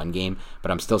 specifically in the run game, but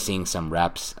I'm still seeing some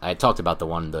reps. I talked about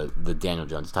the Daniel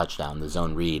Jones touchdown, the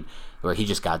zone read, where he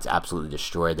just got absolutely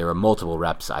destroyed. There were multiple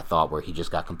reps, I thought, where he just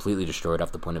got completely destroyed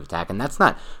off the point of attack, and that's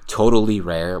not totally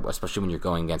rare, especially when you're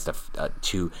going against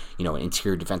an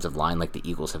interior defensive line like the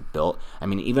Eagles have built. I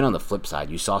mean, even on the flip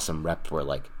side, you saw some reps where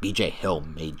like B.J. Hill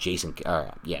made Jason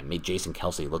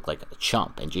Kelce look like a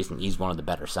chump, and he's one of the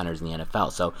better centers in the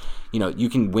NFL. So, you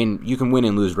can win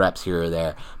and lose reps here or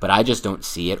there, but I just don't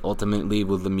see it ultimately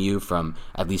with Lemieux from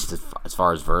at least as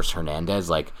far as versus Hernandez.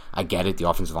 Like, I get it, the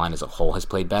offensive line as a whole has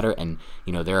played better, and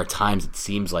there are times it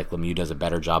seems like Lemieux does a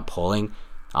better job pulling,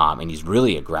 and he's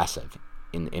really aggressive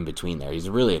in between there. He's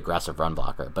a really aggressive run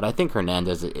blocker, but I think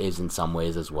Hernandez is in some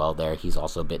ways as well there. He's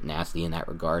also a bit nasty in that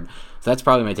regard. So that's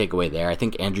probably my takeaway there. I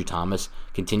think Andrew Thomas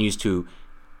continues to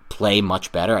play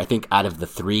much better. I think out of the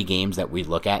 3 games that we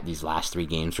look at, these last 3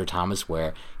 games for Thomas,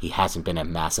 where he hasn't been a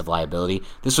massive liability,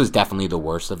 this was definitely the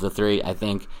worst of the 3, I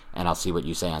think, and I'll see what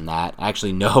you say on that. I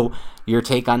actually know your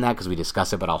take on that because we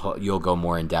discussed it, but you'll go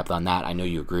more in depth on that. I know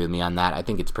you agree with me on that. I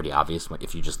think it's pretty obvious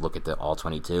if you just look at the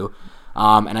All-22.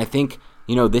 And I think,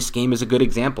 this game is a good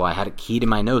example. I had a key to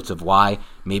my notes of why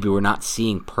maybe we're not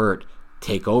seeing Pert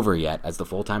take over yet as the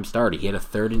full-time starter. He had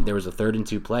there was a 3rd and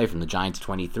 2 play from the Giants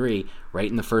 23 right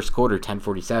in the first quarter,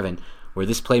 10:47, where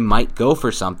this play might go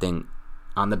for something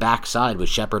on the backside with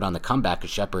Shepard on the comeback,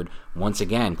 because Shepard once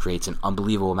again creates an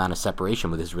unbelievable amount of separation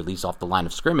with his release off the line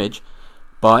of scrimmage,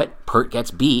 but Pert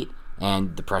gets beat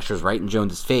and the pressure's right in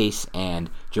Jones' face, and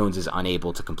Jones is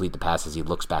unable to complete the pass as he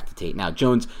looks back to Tate. Now,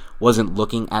 Jones wasn't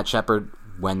looking at Shepard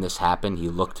when this happened. He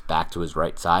looked back to his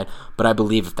right side, but I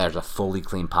believe if there's a fully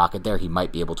clean pocket there, he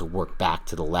might be able to work back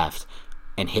to the left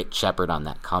and hit Shepard on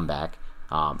that comeback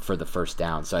for the first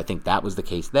down. So I think that was the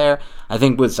case there. I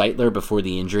think with Zeitler before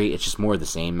the injury, it's just more of the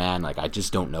same, man. Like, I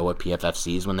just don't know what PFF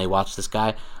sees when they watch this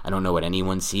guy. I don't know what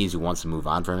anyone sees who wants to move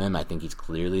on from him. I think he's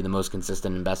clearly the most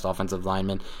consistent and best offensive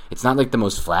lineman. It's not like the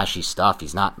most flashy stuff.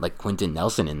 He's not like Quentin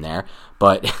Nelson in there,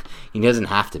 but he doesn't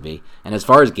have to be. And as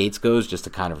far as Gates goes, just to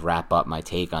kind of wrap up my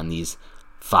take on these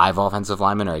 5 offensive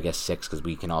linemen, or I guess 6, because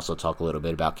we can also talk a little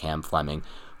bit about Cam Fleming,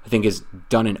 I think has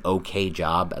done an okay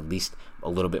job, at least a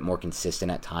little bit more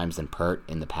consistent at times than Pert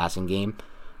in the passing game.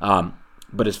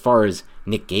 But as far as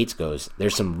Nick Gates goes,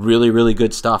 there's some really, really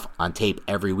good stuff on tape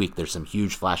every week. There's some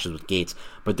huge flashes with Gates,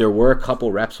 but there were a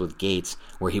couple reps with Gates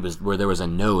where there was a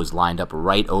nose lined up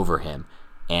right over him,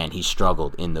 and he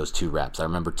struggled in those 2 reps. I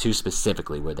remember 2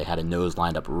 specifically where they had a nose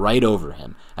lined up right over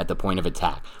him at the point of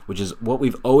attack, which is what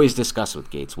we've always discussed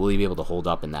with Gates. Will he be able to hold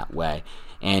up in that way?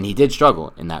 And he did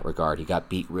struggle in that regard. He got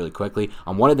beat really quickly.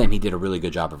 On one of them, he did a really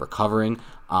good job of recovering.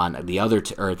 On the other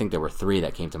two, or I think there were 3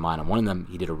 that came to mind. On one of them,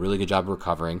 he did a really good job of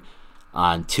recovering.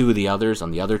 On 2 of the others, on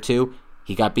the other 2,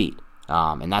 he got beat.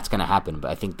 And that's going to happen,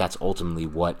 but I think that's ultimately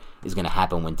what is going to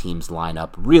happen when teams line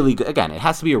up really good. Again, it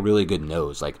has to be a really good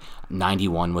nose. Like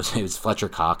 91 it was Fletcher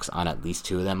Cox on at least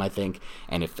 2 of them, I think.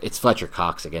 And if it's Fletcher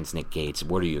Cox against Nick Gates,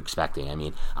 what are you expecting? I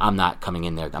mean, I'm not coming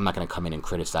in there. I'm not going to come in and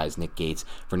criticize Nick Gates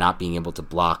for not being able to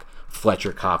block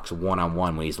Fletcher Cox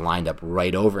one-on-one when he's lined up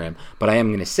right over him. But I am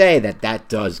going to say that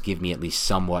does give me at least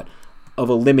somewhat of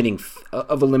a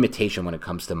limitation when it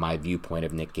comes to my viewpoint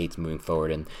of Nick Gates moving forward,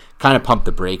 and kind of pump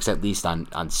the brakes at least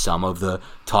on some of the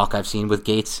talk I've seen with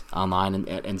Gates online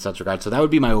in such regard. So that would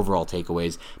be my overall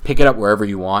takeaways. Pick it up wherever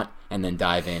you want and then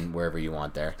dive in wherever you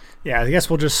want there. Yeah, I guess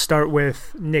we'll just start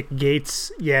with Nick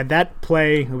Gates. Yeah, that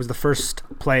play, it was the first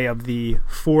play of the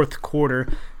 4th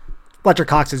quarter. Fletcher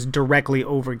Cox is directly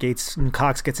over Gates, and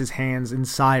Cox gets his hands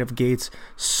inside of Gates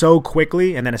so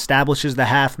quickly and then establishes the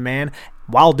half man.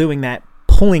 While doing that,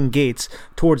 pulling Gates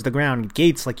towards the ground.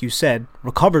 Gates, like you said,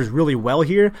 recovers really well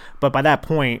here, but by that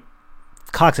point,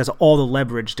 Cox has all the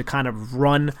leverage to kind of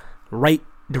run right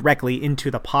directly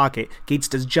into the pocket. Gates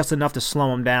does just enough to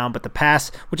slow him down, but the pass,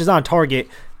 which is on target,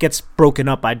 gets broken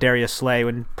up by Darius Slay,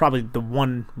 and probably the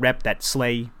one rep that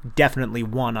Slay definitely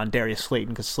won on Darius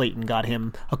Slayton, because Slayton got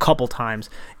him a couple times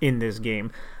in this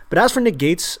game. But as for Nick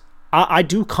Gates, I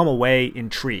do come away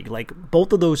intrigued. Like,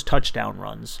 both of those touchdown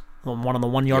runs, one on the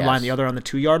 1-yard line, the other on the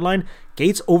 2-yard line,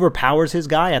 Gates overpowers his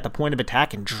guy at the point of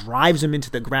attack and drives him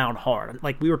into the ground hard.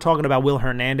 Like we were talking about Will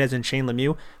Hernandez and Shane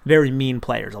Lemieux, very mean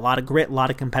players. A lot of grit, a lot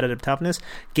of competitive toughness.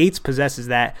 Gates possesses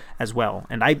that as well.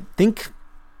 And I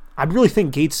really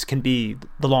think Gates can be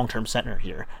the long-term center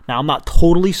here. Now, I'm not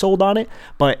totally sold on it,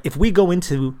 but if we go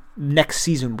into next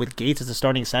season with Gates as a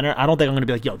starting center, I don't think I'm going to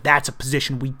be like, yo, that's a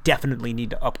position we definitely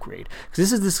need to upgrade.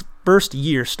 Because this first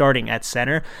year starting at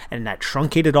center, and that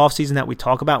truncated offseason that we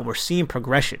talk about, and we're seeing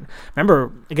progression.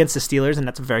 Remember, against the Steelers, and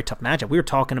that's a very tough matchup, we were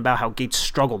talking about how Gates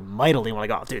struggled mightily. We're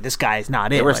like, oh, dude, this guy is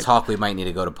not it. There was talk we might need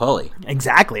to go to Pulley.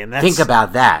 Exactly. And think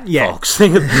about that, folks.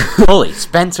 Think of Pulley,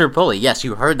 Spencer Pulley. Yes,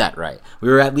 you heard that right. We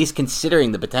were at least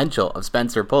considering the potential of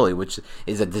Spencer Pulley, which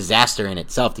is a disaster in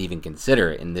itself to even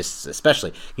consider in this,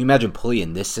 especially. Can you imagine Pulley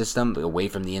in this system, away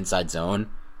from the inside zone?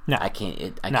 No, I can't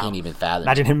even fathom.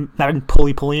 Imagine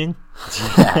pullying,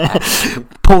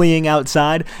 pulleying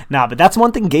outside. Nah, but that's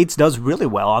one thing Gates does really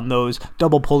well on those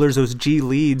double pullers, those G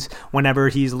leads. Whenever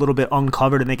he's a little bit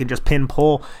uncovered and they can just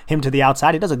pull him to the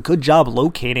outside, he does a good job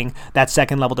locating that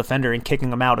second level defender and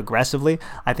kicking him out aggressively.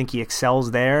 I think he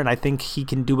excels there, and I think he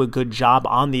can do a good job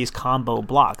on these combo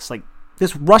blocks. Like,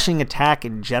 this rushing attack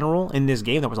in general in this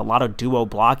game, there was a lot of duo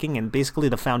blocking, and basically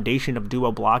the foundation of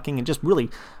duo blocking and just really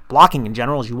blocking in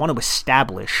general is you want to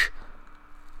establish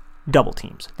double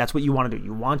teams. That's what you want to do.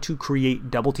 You want to create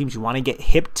double teams. You want to get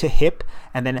hip to hip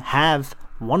and then have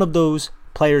one of those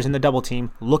players in the double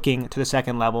team looking to the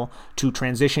second level to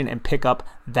transition and pick up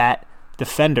that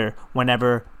defender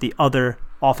whenever the other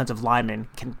offensive lineman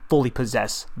can fully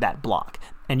possess that block.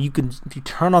 And if you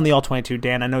turn on the All-22,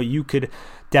 Dan, I know you could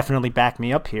definitely back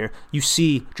me up here. You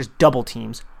see just double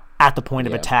teams at the point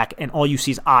of attack, and all you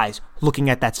see is eyes looking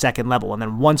at that second level. And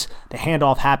then once the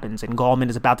handoff happens and Gallman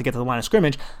is about to get to the line of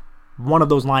scrimmage, one of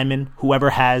those linemen,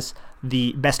 whoever has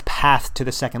the best path to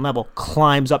the second level,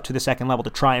 climbs up to the second level to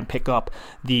try and pick up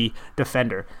the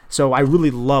defender. So I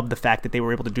really love the fact that they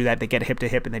were able to do that. They get hip to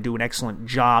hip and they do an excellent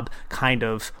job kind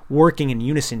of working in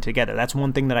unison together. That's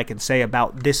one thing that I can say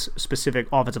about this specific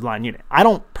offensive line unit. I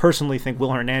don't personally think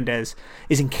Will Hernandez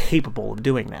is incapable of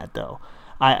doing that, though.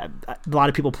 A lot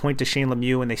of people point to Shane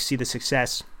Lemieux and they see the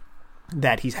success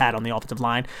that he's had on the offensive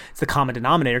line. It's the common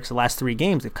denominator because the last 3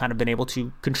 games they've kind of been able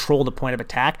to control the point of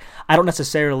attack. I don't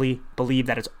necessarily believe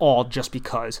that it's all just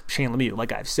because Shane Lemieux,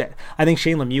 like I've said. I think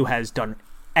Shane Lemieux has done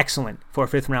excellent for a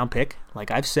 5th-round pick,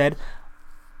 like I've said,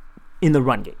 in the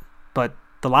run game. But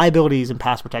the liabilities in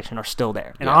pass protection are still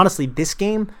there. And honestly, this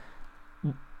game,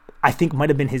 I think, might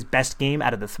have been his best game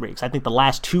out of the 3. Because I think the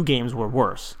last 2 games were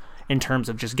worse in terms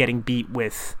of just getting beat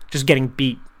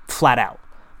flat out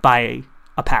by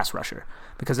a pass rusher,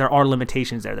 because there are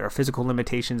limitations there. There are physical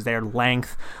limitations there,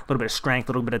 length, a little bit of strength,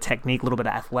 a little bit of technique, a little bit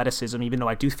of athleticism, even though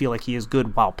I do feel like he is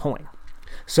good while pulling.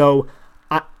 So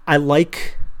I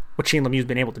like what Shane Lemieux's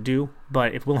been able to do,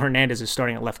 but if Will Hernandez is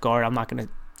starting at left guard, I'm not going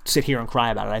to sit here and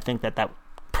cry about it. I think that's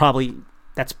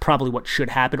probably what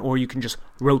should happen, or you can just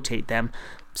rotate them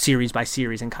series by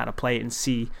series and kind of play it and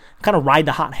see, kind of ride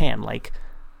the hot hand like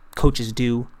coaches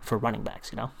do for running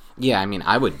backs, you know? Yeah, I mean,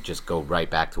 I would just go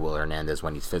right back to Will Hernandez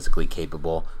when he's physically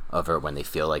capable of it, when they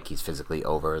feel like he's physically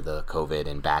over the COVID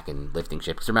and back in lifting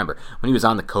shape. Because remember, when he was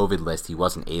on the COVID list, he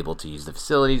wasn't able to use the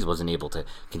facilities, wasn't able to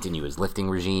continue his lifting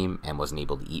regime, and wasn't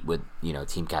able to eat with,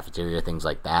 team cafeteria, things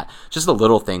like that. Just the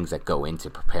little things that go into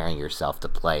preparing yourself to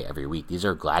play every week. These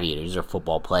are gladiators, these are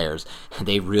football players, and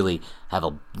they really have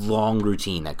a long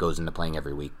routine that goes into playing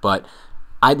every week. But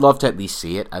I'd love to at least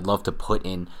see it. I'd love to put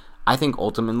in, I think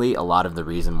ultimately a lot of the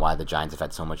reason why the Giants have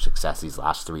had so much success these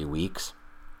last 3 weeks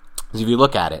is if you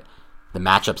look at it, the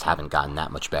matchups haven't gotten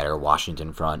that much better.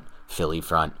 Washington front, Philly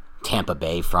front, Tampa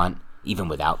Bay front, even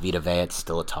without Vita Vea, it's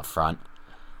still a tough front.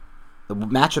 The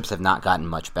matchups have not gotten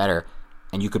much better,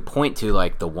 and you could point to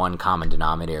like the one common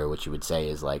denominator, which you would say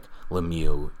is like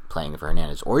Lemieux playing for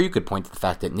Hernandez, or you could point to the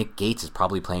fact that Nick Gates is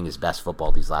probably playing his best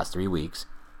football these last 3 weeks.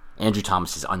 Andrew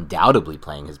Thomas is undoubtedly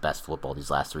playing his best football these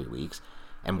last 3 weeks.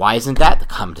 And why isn't that the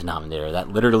common denominator? That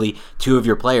literally 2 of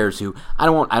your players who, I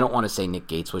don't want to say Nick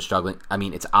Gates was struggling. I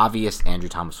mean, it's obvious Andrew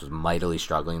Thomas was mightily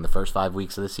struggling in the first 5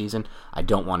 weeks of the season. I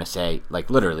don't want to say, like,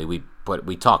 literally, we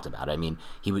talked about it. I mean,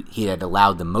 he had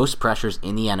allowed the most pressures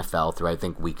in the NFL through, I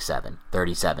think, week 7,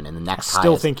 37, and the next highest. I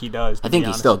still think he does. I think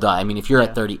he still does. I mean, if you're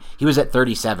at 30, he was at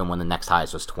 37 when the next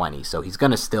highest was 20, so he's going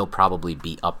to still probably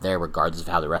be up there regardless of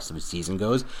how the rest of his season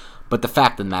goes. But the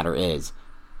fact of the matter is,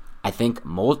 I think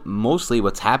mostly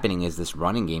what's happening is this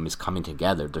running game is coming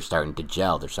together. They're starting to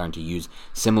gel. They're starting to use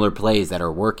similar plays that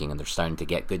are working, and they're starting to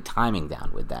get good timing down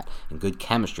with that, and good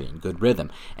chemistry, and good rhythm.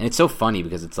 And it's so funny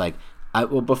because it's like,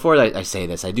 before I say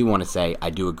this, I do want to say I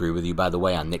do agree with you, by the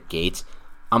way, on Nick Gates.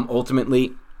 I'm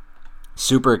ultimately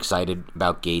super excited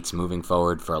about Gates moving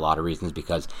forward for a lot of reasons,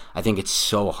 because I think it's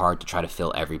so hard to try to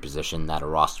fill every position that a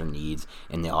roster needs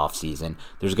in the offseason.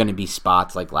 There's going to be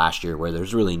spots like last year where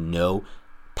there's really no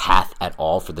path at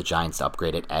all for the Giants to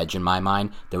upgrade at edge in my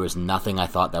mind. There was nothing I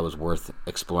thought that was worth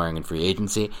exploring in free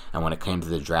agency, and when it came to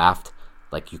the draft,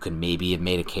 like, you could maybe have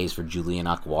made a case for Julian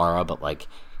Okwara, but like,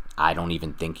 I don't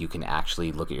even think you can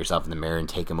actually look at yourself in the mirror and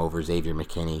take him over Xavier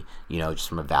McKinney, just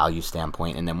from a value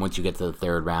standpoint. And then once you get to the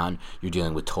 3rd round, you're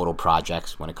dealing with total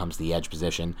projects when it comes to the edge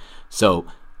position. So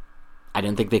I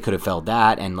didn't think they could have filled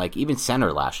that. And like, even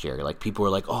center last year, like, people were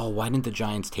like, oh, why didn't the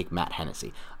Giants take Matt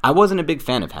Hennessy? I wasn't a big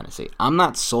fan of Hennessy. I'm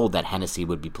not sold that Hennessy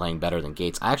would be playing better than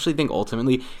Gates. I actually think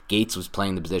ultimately Gates was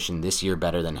playing the position this year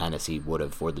better than Hennessy would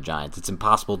have for the Giants. It's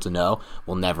impossible to know.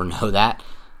 We'll never know that.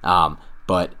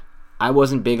 But I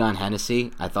wasn't big on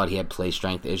Hennessy. I thought he had play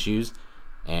strength issues,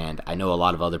 and I know a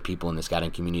lot of other people in the scouting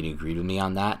community agreed with me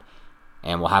on that,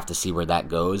 and we'll have to see where that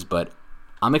goes. But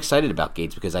I'm excited about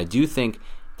Gates because I do think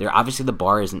obviously the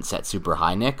bar isn't set super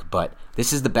high, Nick, but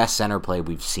this is the best center play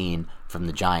we've seen from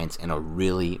the Giants in a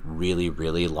really, really,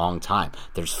 really long time.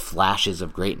 There's flashes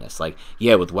of greatness. Like,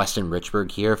 yeah, with Weston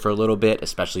Richburg here for a little bit,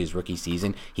 especially his rookie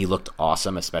season, he looked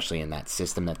awesome, especially in that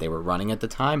system that they were running at the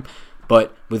time.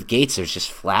 But with Gates, there's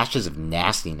just flashes of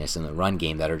nastiness in the run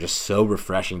game that are just so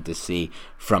refreshing to see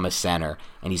from a center.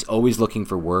 And he's always looking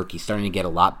for work. He's starting to get a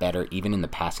lot better, even in the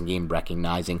passing game,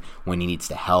 recognizing when he needs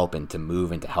to help and to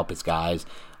move and to help his guys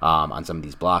on some of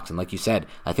these blocks. And like you said,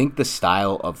 I think the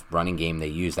style of running game they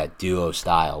use, that duo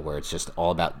style where it's just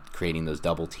all about creating those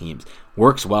double teams,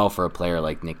 works well for a player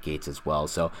like Nick Gates as well.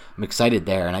 So I'm excited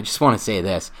there. And I just want to say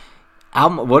this.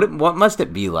 What must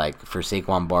it be like for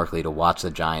Saquon Barkley to watch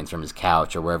the Giants from his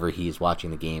couch or wherever he's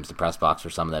watching the games, the press box for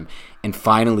some of them, and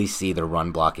finally see the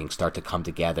run blocking start to come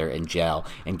together and gel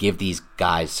and give these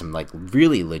guys some like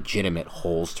really legitimate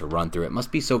holes to run through? It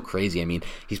must be so crazy. I mean,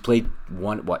 he's played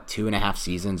 2.5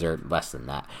 seasons or less than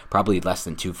that, probably less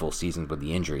than 2 full seasons with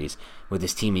the injuries with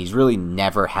his team. He's really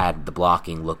never had the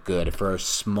blocking look good. For a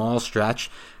small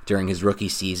stretch during his rookie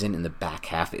season in the back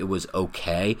half, it was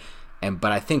okay.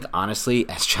 But I think, honestly,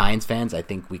 as Giants fans, I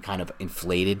think we kind of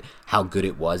inflated how good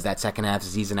it was that second half of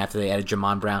the season after they added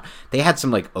Jamon Brown. They had some,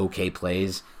 like, okay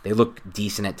plays. They look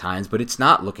decent at times, but it's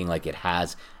not looking like it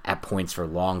has at points for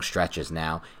long stretches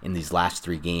now in these last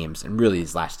 3 games, and really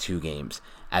these last 2 games,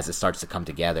 as it starts to come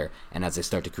together and as they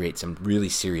start to create some really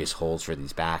serious holes for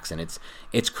these backs. And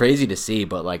it's crazy to see,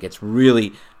 but, like, it's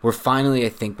really, we're finally, I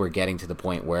think we're getting to the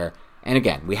point where, and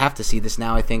again, we have to see this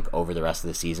now, I think, over the rest of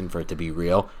the season for it to be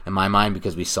real, in my mind,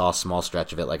 because we saw a small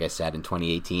stretch of it, like I said, in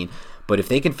 2018. But if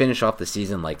they can finish off the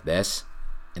season like this,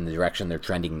 in the direction they're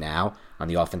trending now on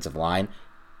the offensive line,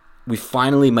 we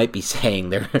finally might be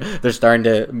saying they're starting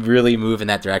to really move in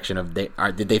that direction of did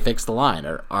they fix the line,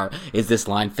 or is this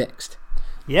line fixed?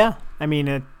 Yeah, I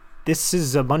mean, this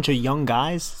is a bunch of young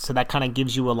guys, so that kind of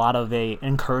gives you a lot of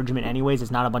encouragement anyways.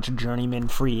 It's not a bunch of journeyman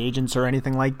free agents or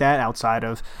anything like that outside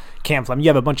of Cam Fleming. You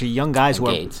have a bunch of young guys and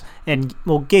who Gates.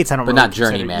 Gates I don't but really not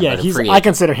journeyman. Yeah, but I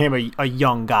consider him a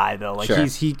young guy though. Like sure.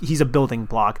 he's a building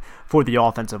block for the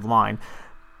offensive line.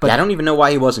 But I don't even know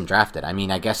why he wasn't drafted. I mean,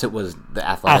 I guess it was the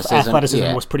athleticism.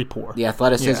 Athleticism was pretty poor. The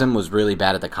athleticism was really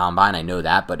bad at the combine. I know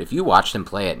that. But if you watched him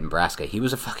play at Nebraska, he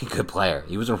was a fucking good player.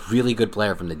 He was a really good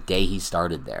player from the day he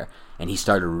started there. And he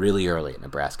started really early at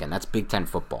Nebraska. And that's Big Ten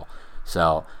football.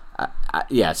 So, I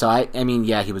mean,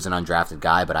 he was an undrafted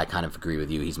guy. But I kind of agree with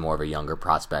you. He's more of a younger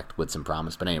prospect with some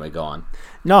promise. But anyway, go on.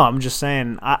 No, I'm just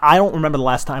saying, I don't remember the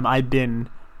last time I've been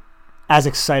as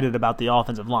excited about the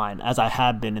offensive line as I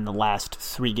have been in the last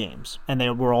 3 games. And they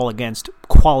were all against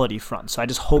quality fronts. So I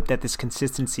just hope that this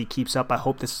consistency keeps up. I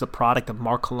hope this is a product of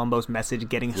Mark Colombo's message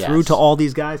getting through to all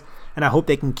these guys. And I hope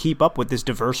they can keep up with this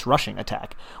diverse rushing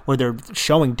attack where they're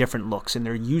showing different looks and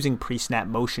they're using pre-snap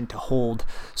motion to hold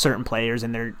certain players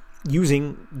and they're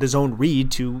using the zone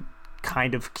read to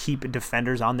kind of keep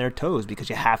defenders on their toes because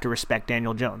you have to respect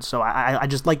Daniel Jones. So I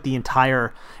just like the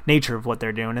entire nature of what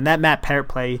they're doing. And that Matt Parrott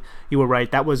play, you were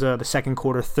right, that was the second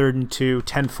quarter, 3rd and 2,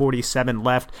 10:47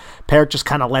 left. Parrott just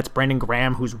kind of lets Brandon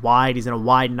Graham, who's wide, he's in a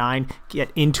wide 9, get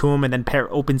into him, and then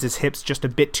Parrott opens his hips just a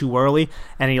bit too early,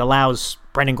 and he allows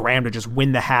Brandon Graham to just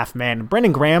win the half man. And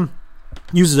Brandon Graham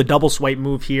uses a double swipe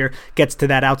move here, gets to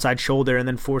that outside shoulder, and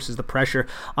then forces the pressure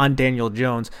on Daniel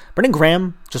Jones. Brandon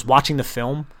Graham, just watching the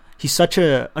film, he's such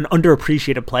an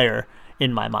underappreciated player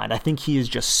in my mind. I think he is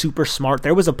just super smart.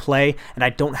 There was a play, and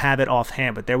I don't have it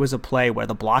offhand, but there was a play where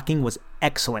the blocking was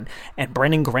excellent. And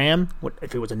Brandon Graham,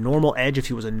 if it was a normal edge, if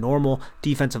he was a normal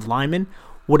defensive lineman,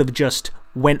 would have just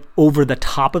went over the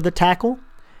top of the tackle.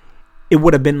 It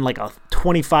would have been like a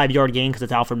 25-yard gain because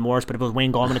it's Alfred Morris, but if it was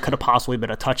Wayne Gallman, it could have possibly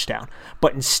been a touchdown.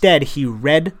 But instead, he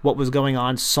read what was going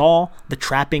on, saw the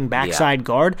trapping backside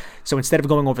guard, so instead of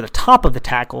going over the top of the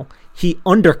tackle, he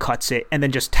undercuts it and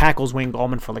then just tackles Wayne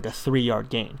Gallman for like a 3-yard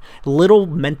gain. Little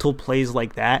mental plays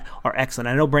like that are excellent.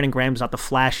 I know Brandon Graham's not the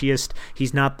flashiest.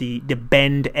 He's not the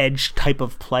bend edge type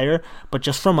of player, but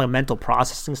just from a mental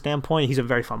processing standpoint, he's a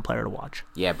very fun player to watch.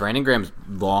 Yeah, Brandon Graham's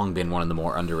long been one of the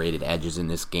more underrated edges in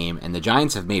this game, and the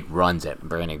Giants have made runs at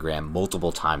Brandon Graham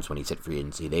multiple times when he's hit free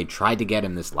agency. They tried to get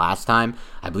him this last time.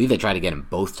 I believe they tried to get him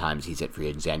both times he's hit free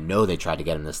agency. I know they tried to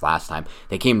get him this last time.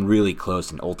 They came really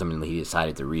close, and ultimately he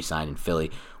decided to re-sign in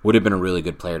Philly. Would have been a really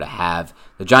good player to have.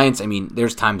 The Giants, I mean,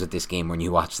 there's times at this game when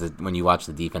you watch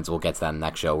the defense, we'll get to that in the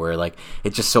next show, where like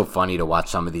it's just so funny to watch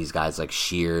some of these guys like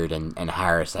Sheard and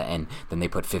Harris, and then they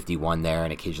put 51 there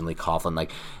and occasionally Coughlin.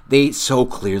 Like they so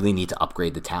clearly need to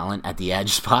upgrade the talent at the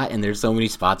edge spot, and there's so many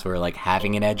spots where like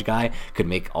having an edge guy could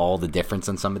make all the difference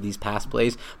on some of these pass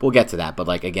plays. But we'll get to that. But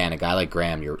like again, a guy like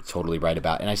Graham, you're totally right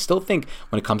about. And I still think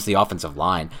when it comes to the offensive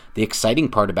line, the exciting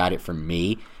part about it for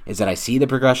me is that I see the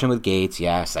progression with Gates,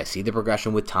 yes. I see the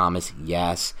progression with Thomas,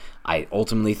 yes. I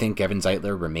ultimately think Kevin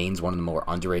Zeitler remains one of the more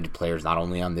underrated players, not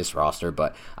only on this roster,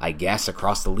 but I guess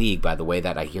across the league by the way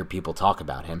that I hear people talk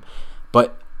about him.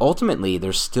 But ultimately,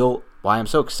 there's still, why I'm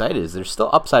so excited is there's still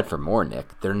upside for more,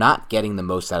 Nick. They're not getting the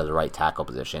most out of the right tackle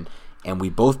position, and we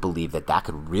both believe that that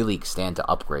could really stand to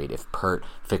upgrade if Pert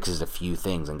fixes a few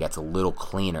things and gets a little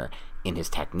cleaner in his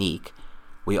technique.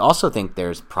 We also think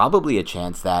there's probably a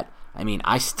chance that, I mean,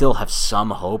 I still have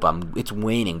some hope. It's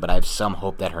waning, but I have some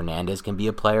hope that Hernandez can be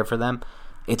a player for them.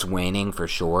 It's waning for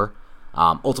sure.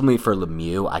 Ultimately, for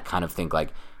Lemieux, I kind of think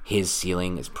like his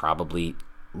ceiling is probably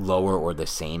lower or the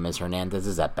same as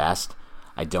Hernandez's at best.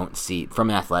 I don't see, from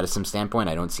an athleticism standpoint,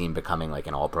 I don't see him becoming like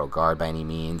an all-pro guard by any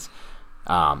means.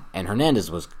 And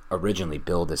Hernandez was originally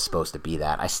billed as supposed to be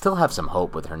that. I still have some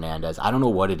hope with Hernandez. I don't know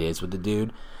what it is with the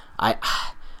dude.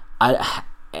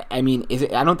 I mean,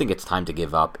 I don't think it's time to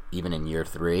give up even in year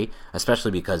 3,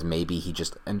 especially because maybe he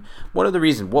just. And what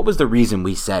was the reason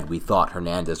we said we thought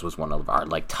Hernandez was one of our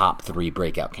like top 3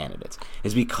 breakout candidates?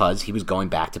 Is because he was going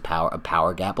back to a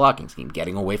power gap blocking scheme,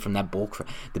 getting away from that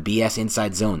the BS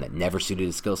inside zone that never suited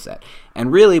his skill set.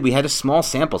 And really, we had a small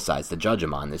sample size to judge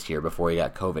him on this year before he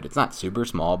got COVID. It's not super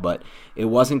small, but it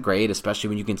wasn't great, especially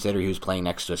when you consider he was playing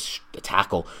next to a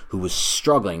tackle who was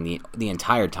struggling the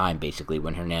entire time, basically,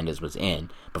 when Hernandez was in,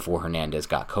 before Hernandez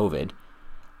got COVID.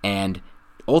 And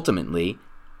ultimately,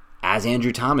 as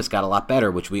Andrew Thomas got a lot better,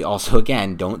 which we also,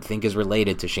 again, don't think is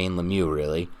related to Shane Lemieux,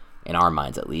 really, in our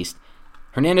minds at least,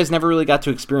 Hernandez never really got to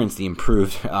experience the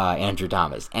improved Andrew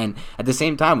Thomas. And at the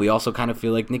same time, we also kind of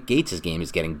feel like Nick Gates' game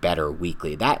is getting better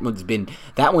weekly. That one's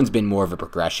been more of a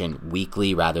progression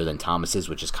weekly rather than Thomas's,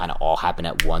 which has kind of all happened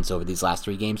at once over these last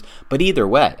 3 games. But either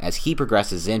way, as he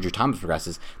progresses, Andrew Thomas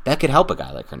progresses, that could help a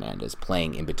guy like Hernandez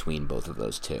playing in between both of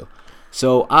those two.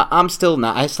 So I still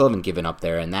haven't given up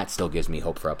there, and that still gives me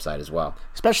hope for upside as well.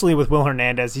 Especially with Will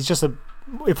Hernandez, he's just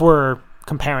if we're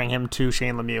comparing him to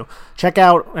Shane Lemieux, check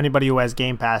out anybody who has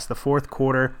Game Pass, the 4th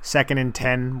quarter, 2nd and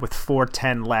 10 with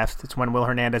 4:10 left. It's when Will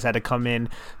Hernandez had to come in,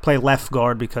 play left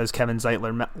guard because Kevin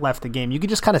Zeitler left the game. You can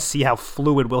just kind of see how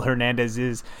fluid Will Hernandez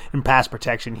is in pass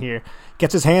protection here.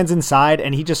 Gets his hands inside,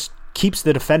 and he just keeps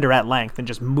the defender at length and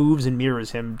just moves and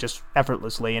mirrors him just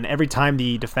effortlessly. And every time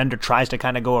the defender tries to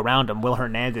kind of go around him, Will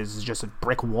Hernandez is just a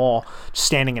brick wall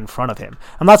standing in front of him.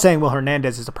 I'm not saying Will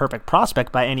Hernandez is a perfect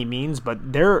prospect by any means,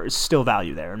 but there's still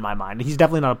value there in my mind. He's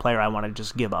definitely not a player I want to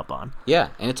just give up on. Yeah,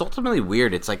 and it's ultimately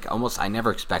weird. It's like almost, I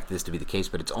never expect this to be the case,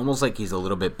 but it's almost like he's a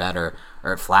little bit better,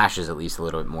 or it flashes at least a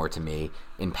little bit more to me,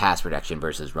 in pass protection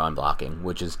versus run blocking,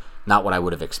 which is not what I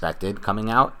would have expected coming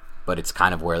out, but it's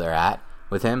kind of where they're at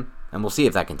with him. And we'll see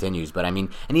if that continues. But I mean,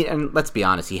 and let's be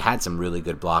honest, he had some really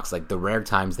good blocks. Like the rare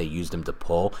times they used him to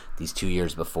pull these 2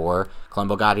 years before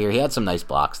Colombo got here, he had some nice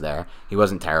blocks there. He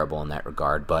wasn't terrible in that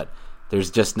regard, but there's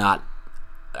just not,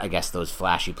 I guess, those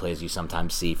flashy plays you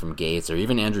sometimes see from Gates, or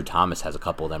even Andrew Thomas has a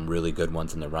couple of them really good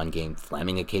ones in the run game.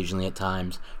 Fleming occasionally at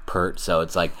times, Pert. So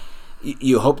it's like,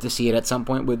 you hope to see it at some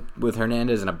point with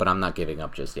Hernandez, but I'm not giving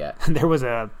up just yet. There was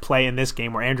a play in this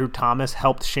game where Andrew Thomas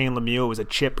helped Shane Lemieux. It was a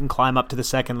chip and climb up to the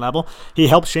 2nd level. He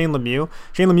helped Shane Lemieux.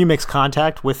 Shane Lemieux makes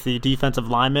contact with the defensive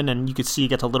lineman, and you could see he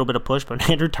gets a little bit of push, but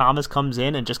Andrew Thomas comes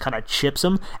in and just kind of chips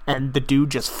him, and the dude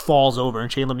just falls over,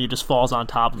 and Shane Lemieux just falls on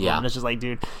top of him. And it's just like,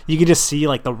 dude, you could just see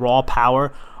like the raw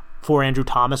power for Andrew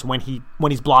Thomas when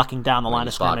he's blocking down the line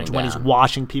of scrimmage, when he's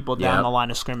washing people down the line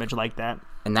of scrimmage like that.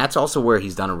 And that's also where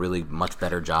he's done a really much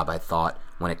better job, I thought,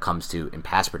 when it comes to in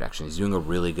pass protection. He's doing a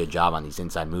really good job on these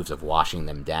inside moves of washing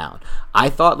them down. I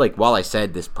thought, like, while I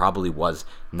said this probably was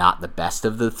not the best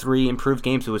of the 3 improved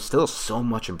games, it was still so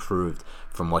much improved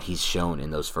from what he's shown in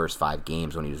those first 5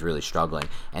 games when he was really struggling.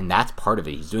 And that's part of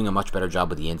it. He's doing a much better job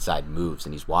with the inside moves,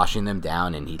 and he's washing them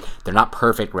down, and they're not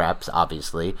perfect reps,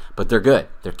 obviously, but they're good.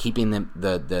 They're keeping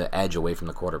the edge away from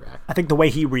the quarterback. I think the way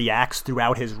he reacts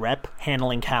throughout his rep,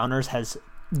 handling counters, has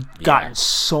gotten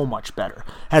so much better.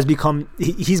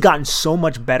 He's gotten so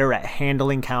much better at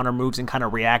handling counter moves and kind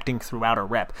of reacting throughout a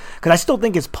rep. Because I still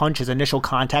think his punch, his initial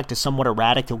contact, is somewhat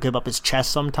erratic. He'll give up his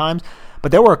chest sometimes.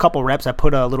 But there were a couple reps I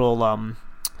put a little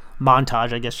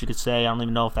montage, I guess you could say. I don't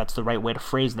even know if that's the right way to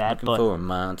phrase that. Looking for a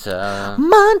montage.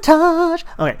 Montage.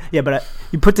 Okay, yeah, but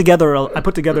I put together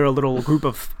a little group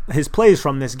of his plays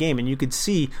from this game, and you could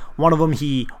see one of them.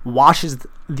 He washes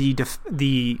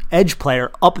the edge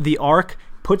player up the arc,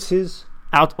 puts his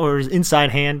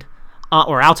inside hand,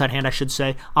 or outside hand, I should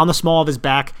say, on the small of his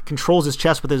back, controls his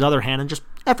chest with his other hand, and just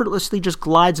effortlessly just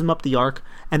glides him up the arc,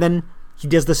 and then he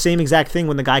does the same exact thing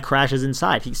when the guy crashes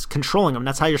inside. He's controlling him.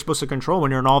 That's how you're supposed to control when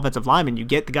you're an offensive lineman. You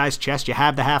get the guy's chest, you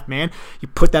have the half man, you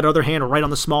put that other hand right on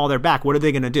the small of their back. What are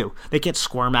they going to do? They can't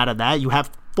squirm out of that. You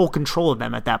have full control of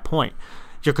them at that point.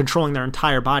 You're controlling their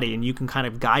entire body, and you can kind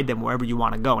of guide them wherever you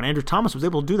want to go. And Andrew Thomas was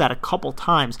able to do that a couple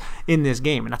times in this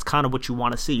game, and that's kind of what you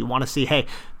want to see. You want to see, hey,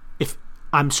 if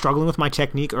I'm struggling with my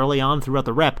technique early on throughout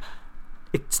the rep,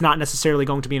 it's not necessarily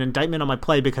going to be an indictment on my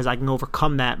play because I can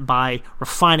overcome that by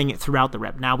refining it throughout the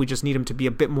rep. Now we just need him to be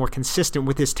a bit more consistent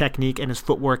with his technique and his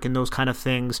footwork and those kind of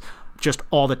things just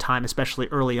all the time, especially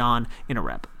early on in a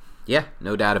rep. Yeah,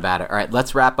 no doubt about it. All right,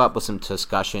 let's wrap up with some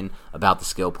discussion about the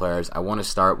skill players. I want to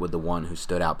start with the one who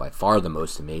stood out by far the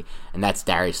most to me, and that's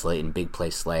Darius Slayton, Big Play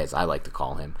Slay, as I like to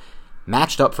call him.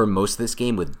 matched up for most of this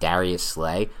game with Darius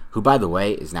Slay, who, by the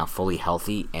way, is now fully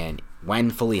healthy, and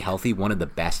when fully healthy, one of the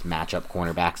best matchup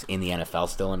cornerbacks in the NFL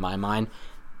still in my mind.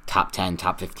 Top 10,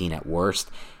 top 15 at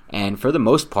worst. And for the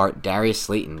most part, Darius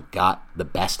Slayton got the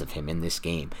best of him in this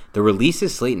game. The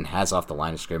releases Slayton has off the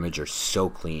line of scrimmage are so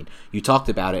clean. You talked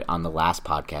about it on the last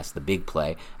podcast, the big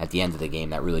play at the end of the game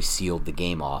that really sealed the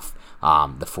game off.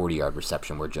 The 40-yard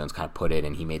reception where Jones kind of put it,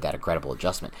 and he made that incredible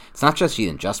adjustment. It's not just the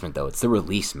adjustment, though. It's the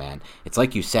release, man. It's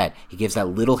like you said. He gives that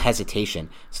little hesitation,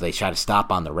 so they try to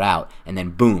stop on the route, and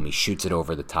then boom, he shoots it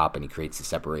over the top, and he creates the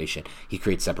separation. He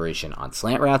creates separation on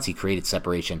slant routes. He created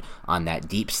separation on that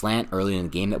deep slant earlier in the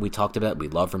game that we talked about. We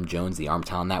love from Jones, the arm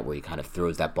talent that, where he kind of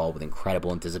throws that ball with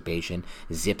incredible anticipation,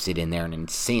 zips it in there in an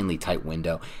insanely tight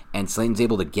window, and Slayton's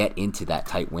able to get into that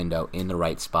tight window in the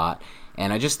right spot.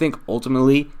 And I just think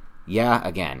ultimately, yeah,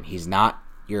 again, he's not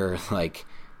your,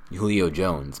 Julio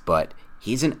Jones, but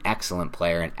he's an excellent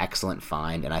player, an excellent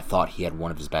find, and I thought he had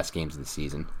one of his best games of the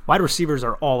season. Wide receivers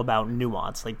are all about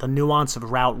nuance, like the nuance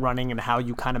of route running and how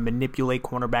you kind of manipulate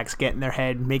cornerbacks, get in their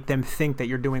head, make them think that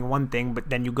you're doing one thing, but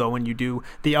then you go and you do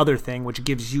the other thing, which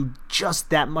gives you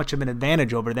just that much of an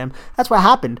advantage over them. That's what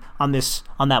happened on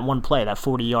that one play, that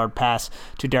 40-yard pass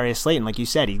to Darius Slayton. Like you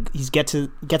said, he gets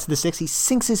to the 6, he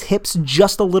sinks his hips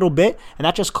just a little bit, and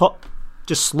that just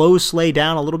slows Slay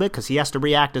down a little bit because he has to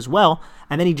react as well,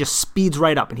 and then he just speeds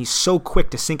right up, and he's so quick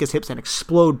to sink his hips and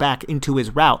explode back into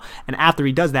his route. And after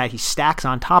he does that, he stacks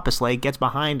on top of Slay, gets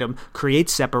behind him,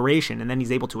 creates separation, and then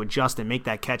he's able to adjust and make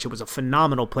that catch. It was a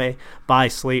phenomenal play by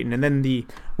Slayton. And then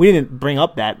we didn't bring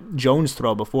up that Jones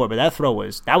throw before, but that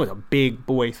was a big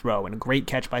boy throw and a great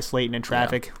catch by Slayton in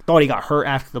traffic. Yeah. Thought he got hurt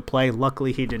after the play.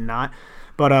 Luckily, he did not.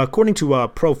 But according to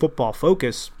Pro Football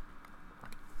Focus,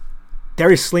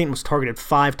 Darius Slayton was targeted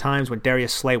 5 times when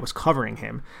Darius Slay was covering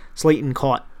him. Slayton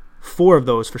caught 4 of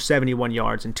those for 71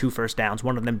 yards and 2 first downs,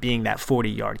 one of them being that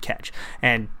 40-yard catch.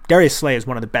 And Darius Slay is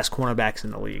one of the best cornerbacks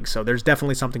in the league, so there's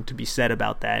definitely something to be said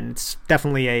about that. And it's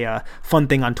definitely a fun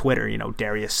thing on Twitter,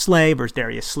 Darius Slay versus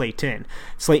Darius Slayton.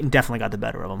 Slayton definitely got the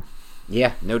better of him.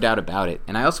 Yeah, no doubt about it.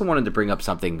 And I also wanted to bring up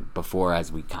something before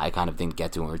I kind of didn't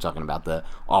get to when we were talking about the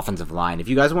offensive line. If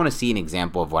you guys want to see an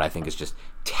example of what I think is just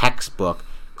textbook,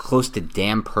 close to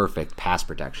damn perfect pass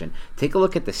protection, take a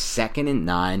look at the 2nd and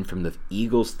 9 from the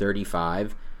Eagles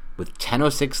 35 with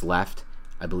 10:06 left,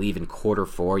 I believe in quarter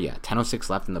 4. Yeah, 10:06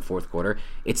 left in the fourth quarter.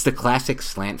 It's the classic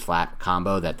slant-flat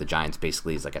combo that the Giants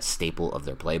basically is like a staple of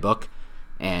their playbook,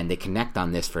 and they connect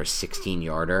on this for a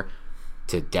 16-yarder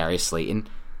to Darius Slayton.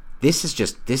 This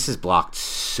is blocked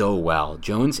so well.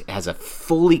 Jones has a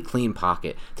fully clean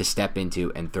pocket to step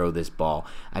into and throw this ball.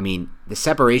 I mean, the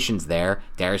separation's there.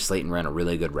 Darius Slayton ran a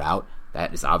really good route.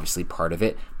 That is obviously part of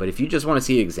it. But if you just want to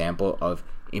see an example of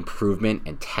improvement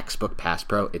and textbook pass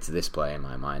pro, it's this play in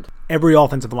my mind. Every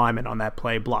offensive lineman on that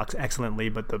play blocks excellently,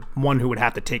 but the one who would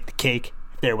have to take the cake,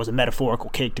 if there was a metaphorical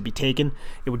cake to be taken,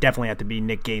 it would definitely have to be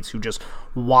Nick Gates, who just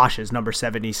washes number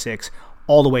 76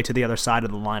 all the way to the other side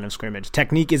of the line of scrimmage.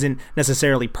 Technique isn't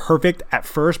necessarily perfect at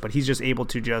first, but he's just able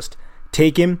to just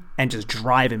take him and just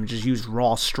drive him, just use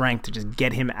raw strength to just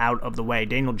get him out of the way.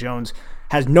 Daniel Jones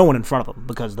has no one in front of him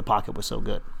because the pocket was so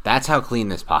good. That's how clean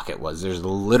this pocket was. There's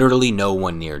literally no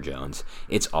one near Jones.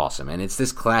 It's awesome. And it's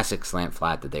this classic slant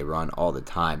flat that they run all the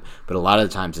time. But a lot of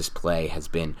the times this play has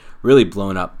been really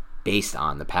blown up based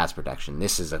on the pass protection.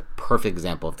 This is a perfect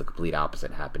example of the complete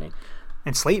opposite happening.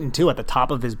 And Slayton, too, at the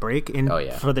top of his break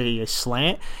for the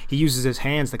slant, he uses his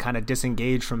hands to kind of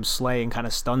disengage from Slay and kind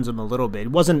of stuns him a little bit.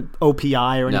 It wasn't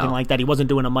OPI or anything like that. He wasn't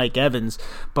doing a Mike Evans,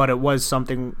 but it was some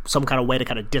kind of way to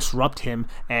kind of disrupt him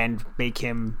and make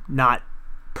him not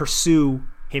pursue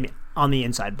him on the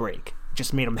inside break.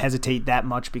 Just made him hesitate that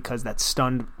much because that's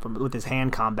stunned with his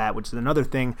hand combat, which is another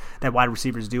thing that wide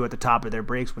receivers do at the top of their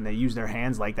breaks when they use their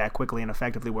hands like that quickly and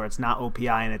effectively, where it's not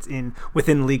OPI and it's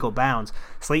within legal bounds.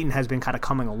 Slayton has been kind of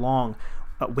coming along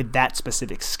with that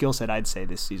specific skill set, I'd say,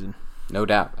 this season. No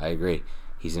doubt. I agree.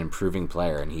 He's an improving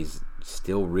player, and he's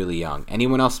still really young.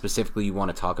 Anyone else specifically you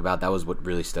want to talk about? That was what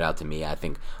really stood out to me. I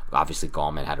think, obviously,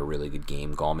 Gallman had a really good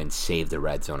game. Gallman saved the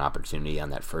red zone opportunity on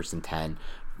that 1st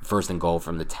and goal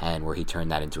from the 10 where he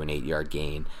turned that into an 8-yard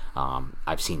gain.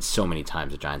 I've seen so many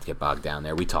times the Giants get bogged down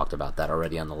there. We talked about that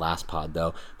already on the last pod,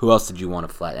 though. Who else did you want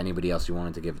to flat? Anybody else you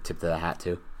wanted to give a tip to the hat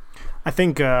to? I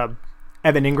think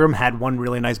Evan Ingram had one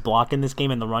really nice block in this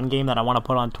game, in the run game, that I want to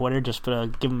put on Twitter just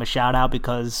to give him a shout-out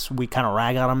because we kind of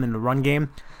rag on him in the run game.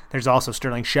 There's also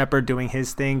Sterling Shepard doing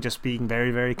his thing, just being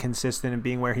very, very consistent and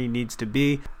being where he needs to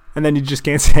be. And then you just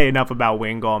can't say enough about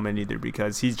Wayne Gallman either,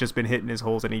 because he's just been hitting his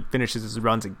holes and he finishes his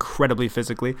runs incredibly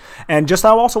physically. And I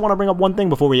also want to bring up one thing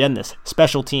before we end this.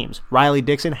 Special teams. Riley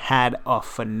Dixon had a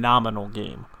phenomenal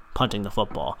game punting the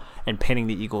football and pinning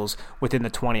the Eagles within the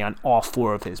 20 on all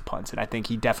 4 of his punts. And I think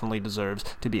he definitely deserves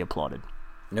to be applauded.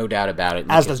 No doubt about it.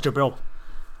 As does Jabril.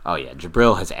 Oh, yeah.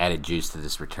 Jabril has added juice to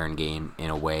this return game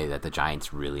in a way that the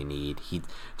Giants really need. He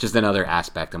just another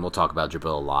aspect, and we'll talk about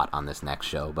Jabril a lot on this next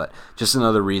show, but just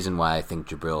another reason why I think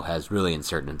Jabril has really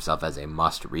inserted himself as a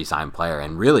must re-sign player,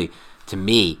 and really, to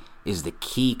me, is the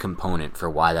key component for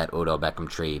why that Odell Beckham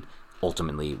trade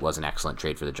ultimately was an excellent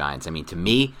trade for the Giants. I mean, to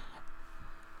me,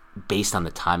 based on the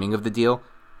timing of the deal,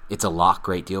 it's a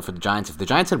great deal for the Giants. If the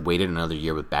Giants had waited another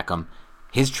year with Beckham,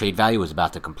 his trade value was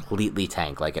about to completely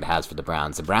tank like it has for the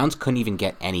Browns. The Browns couldn't even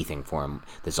get anything for him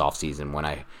this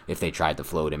offseason if they tried to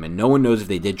float him. And no one knows if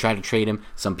they did try to trade him.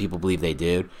 Some people believe they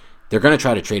did. They're going to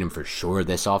try to trade him for sure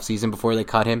this offseason before they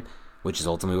cut him, which is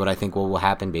ultimately what I think will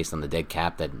happen based on the dead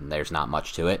cap, that there's not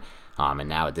much to it. And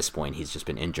now at this point, he's just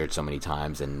been injured so many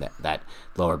times, and that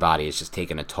lower body is just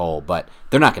taking a toll. But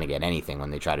they're not going to get anything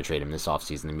when they try to trade him this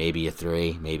offseason. Maybe a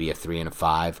 3, maybe a 3 and a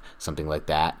 5, something like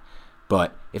that.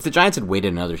 But if the Giants had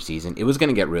waited another season, it was going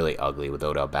to get really ugly with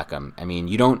Odell Beckham. I mean,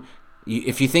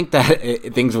 if you think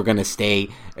that things were going to stay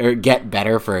or get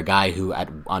better for a guy who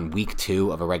on week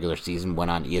 2 of a regular season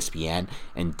went on ESPN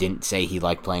and didn't say he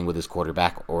liked playing with his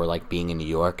quarterback or like being in New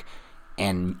York,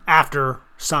 and after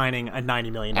signing a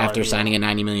 $90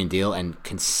 million deal and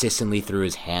consistently threw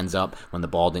his hands up when the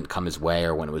ball didn't come his way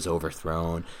or when it was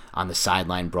overthrown, on the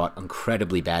sideline brought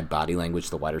incredibly bad body language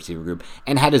to the wide receiver group,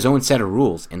 and had his own set of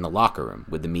rules in the locker room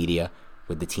with the media,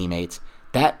 with the teammates,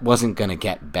 that wasn't going to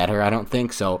get better, I don't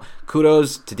think. So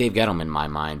kudos to Dave Gettleman in my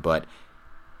mind, but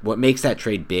what makes that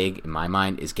trade big in my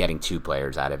mind is getting 2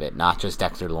 players out of it, not just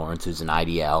Dexter Lawrence, who's an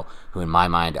IDL, who in my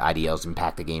mind IDLs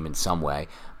impact the game in some way.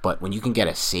 But when you can get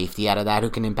a safety out of that who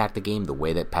can impact the game the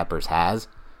way that Peppers has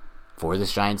for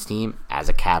this Giants team, as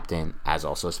a captain, as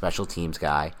also a special teams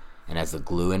guy, and as the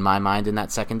glue in my mind in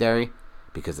that secondary,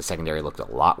 because the secondary looked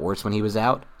a lot worse when he was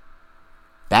out,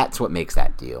 that's what makes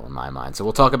that deal in my mind. So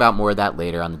we'll talk about more of that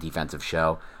later on the defensive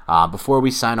show. Before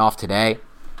we sign off today,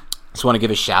 I just want to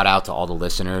give a shout out to all the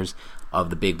listeners of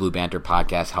the Big Blue Banter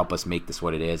podcast. Help us make this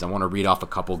what it is. I want to read off a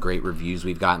couple great reviews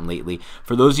we've gotten lately.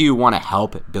 For those of you who want to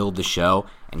help build the show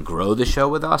and grow the show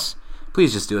with us,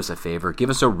 please just do us a favor. Give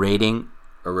us a rating,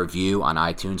 a review on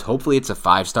iTunes. Hopefully it's a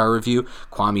 5-star review.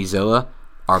 Kwame Zilla,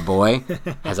 our boy,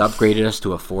 has upgraded us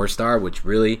to a 4-star, which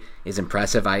really is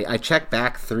impressive. I check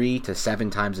back 3 to 7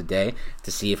 times a day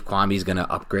to see if Kwame's going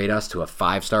to upgrade us to a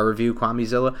 5-star review, Kwame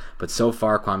Zilla. But so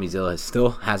far, Kwame Zilla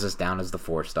still has us down as the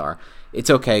 4-star. It's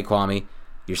okay, Kwame.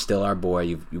 You're still our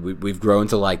boy. We've grown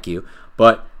to like you.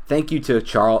 But thank you to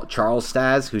Charles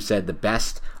Staz, who said the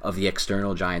best of the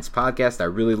External Giants podcast. I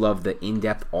really love the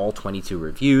in-depth All-22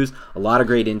 reviews. A lot of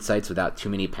great insights without too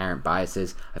many apparent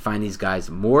biases. I find these guys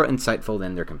more insightful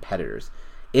than their competitors.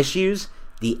 Issues?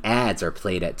 The ads are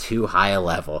played at too high a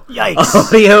level. Yikes.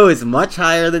 Audio is much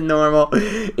higher than normal.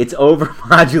 It's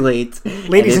overmodulates.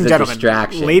 Ladies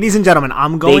and gentlemen,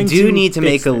 I'm going to They do need to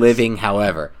make a living,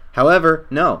 however.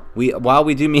 No. While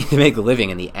we do need to make a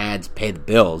living and the ads pay the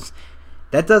bills,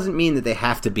 that doesn't mean that they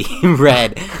have to be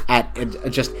read at a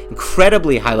just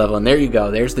incredibly high level. And there you go.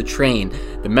 There's the train.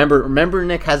 Remember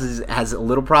Nick has a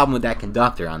little problem with that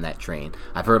conductor on that train.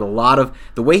 I've heard a lot of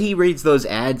the way he reads those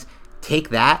ads. Take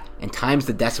that and times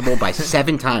the decibel by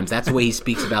 7 times. That's the way he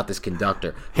speaks about this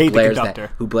conductor. Hate the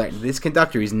conductor. This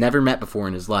conductor he's never met before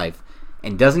in his life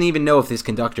and doesn't even know if this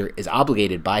conductor is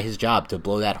obligated by his job to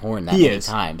blow that horn that many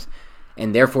times.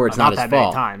 And therefore, it's not his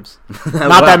fault.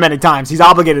 Not that many times. He's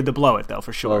obligated to blow it, though,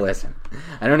 for sure. Well, listen.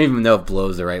 I don't even know if blow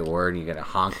is the right word. You're going to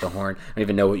honk the horn. I don't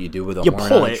even know what you do with a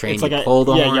horn on a train. It's you like pull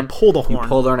the horn. Yeah, you pull the horn. You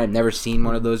pull the horn. I've never seen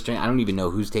one of those trains. I don't even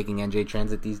know who's taking NJ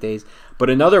Transit these days. But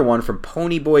another one from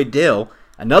Ponyboy Dill.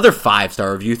 Another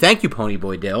 5-star review. Thank you,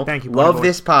 Ponyboy Dill. Thank you, Love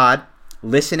this pod.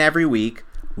 Listen every week.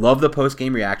 Love the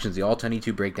post-game reactions. The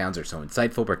All-22 breakdowns are so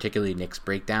insightful, particularly Nick's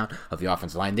breakdown of the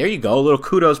offensive line. There you go. A little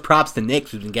kudos, props to Nick,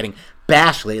 who's been getting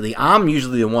bashed lately. I'm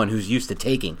usually the one who's used to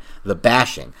taking the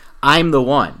bashing. I'm the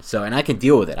one. And I can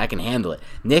deal with it. I can handle it.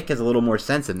 Nick is a little more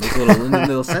sensitive. Nick's a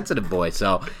little sensitive boy.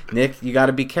 So, Nick, you got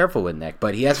to be careful with Nick.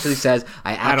 But he actually says,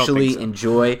 I actually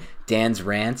enjoy Dan's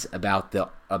rants about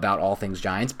all things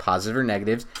Giants, positive or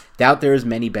negatives. Doubt there is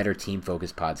many better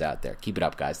team-focused pods out there. Keep it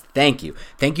up, guys. Thank you.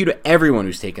 Thank you to everyone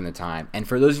who's taken the time. And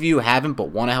for those of you who haven't but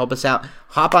want to help us out,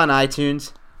 hop on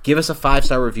iTunes, give us a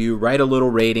 5-star review, write a little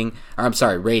rating,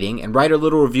 and write a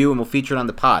little review, and we'll feature it on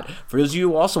the pod. For those of you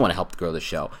who also want to help grow the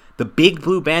show, The Big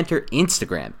Blue Banter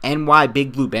Instagram, NY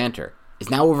Big Blue Banter, is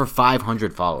now over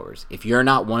 500 followers. If you're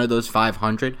not one of those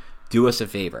 500, do us a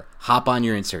favor. Hop on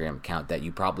your Instagram account that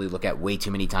you probably look at way too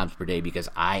many times per day, because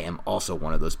I am also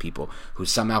one of those people who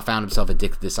somehow found himself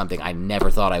addicted to something I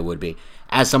never thought I would be.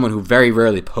 As someone who very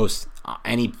rarely posts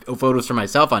any photos for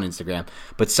myself on Instagram,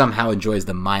 but somehow enjoys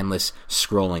the mindless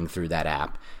scrolling through that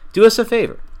app. Do us a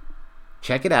favor.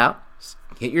 Check it out.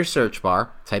 Hit your search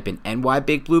bar, type in NY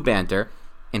Big Blue Banter,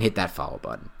 and hit that follow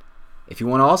button. If you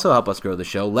want to also help us grow the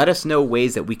show, let us know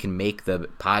ways that we can make the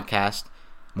podcast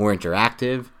more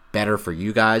interactive, better for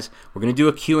you guys. We're going to do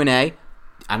a Q&A.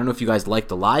 I don't know if you guys liked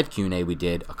the live Q&A we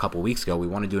did a couple weeks ago. We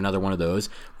want to do another one of those.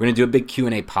 We're going to do a big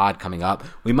Q&A pod coming up.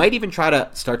 We might even try to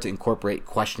start to incorporate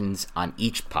questions on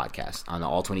each podcast, on the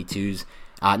All-22s.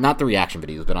 Not the reaction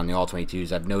videos, but on the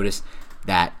All-22s. I've noticed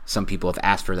that some people have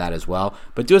asked for that as well.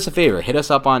 But do us a favor. Hit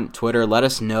us up on Twitter. Let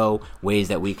us know ways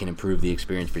that we can improve the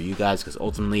experience for you guys, because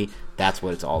ultimately that's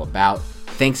what it's all about.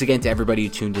 Thanks again to everybody who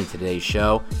tuned in today's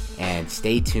show. And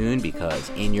stay tuned,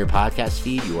 because in your podcast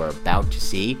feed, you are about to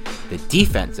see the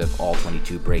defensive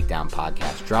All-22 Breakdown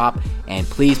podcast drop. And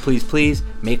please, please, please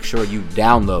make sure you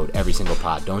download every single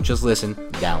pod. Don't just listen,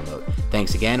 download.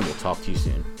 Thanks again, and we'll talk to you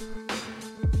soon.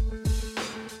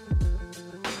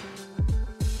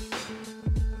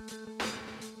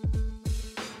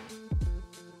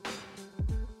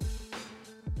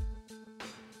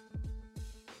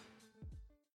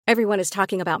 Everyone is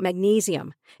talking about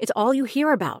magnesium. It's all you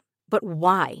hear about. But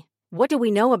why? What do we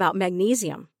know about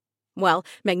magnesium? Well,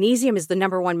 magnesium is the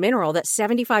number one mineral that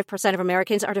 75% of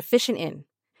Americans are deficient in.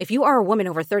 If you are a woman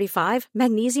over 35,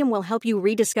 magnesium will help you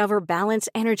rediscover balance,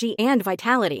 energy, and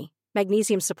vitality.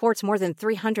 Magnesium supports more than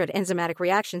 300 enzymatic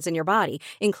reactions in your body,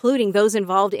 including those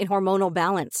involved in hormonal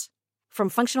balance. From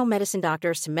functional medicine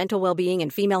doctors to mental well-being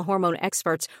and female hormone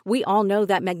experts, we all know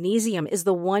that magnesium is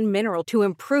the one mineral to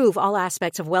improve all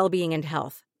aspects of well-being and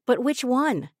health. But which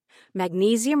one?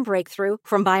 Magnesium Breakthrough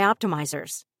from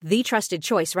Bioptimizers, the trusted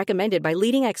choice recommended by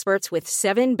leading experts with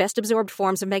 7 best-absorbed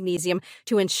forms of magnesium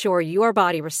to ensure your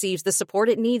body receives the support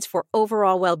it needs for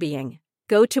overall well-being.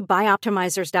 Go to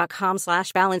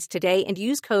bioptimizers.com/balance today and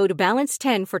use code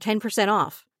BALANCE10 for 10%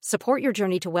 off. Support your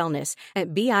journey to wellness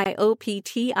at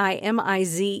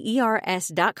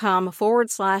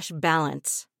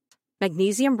bioptimizers.com/balance.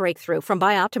 Magnesium Breakthrough from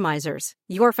Bioptimizers,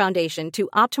 your foundation to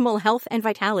optimal health and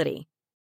vitality.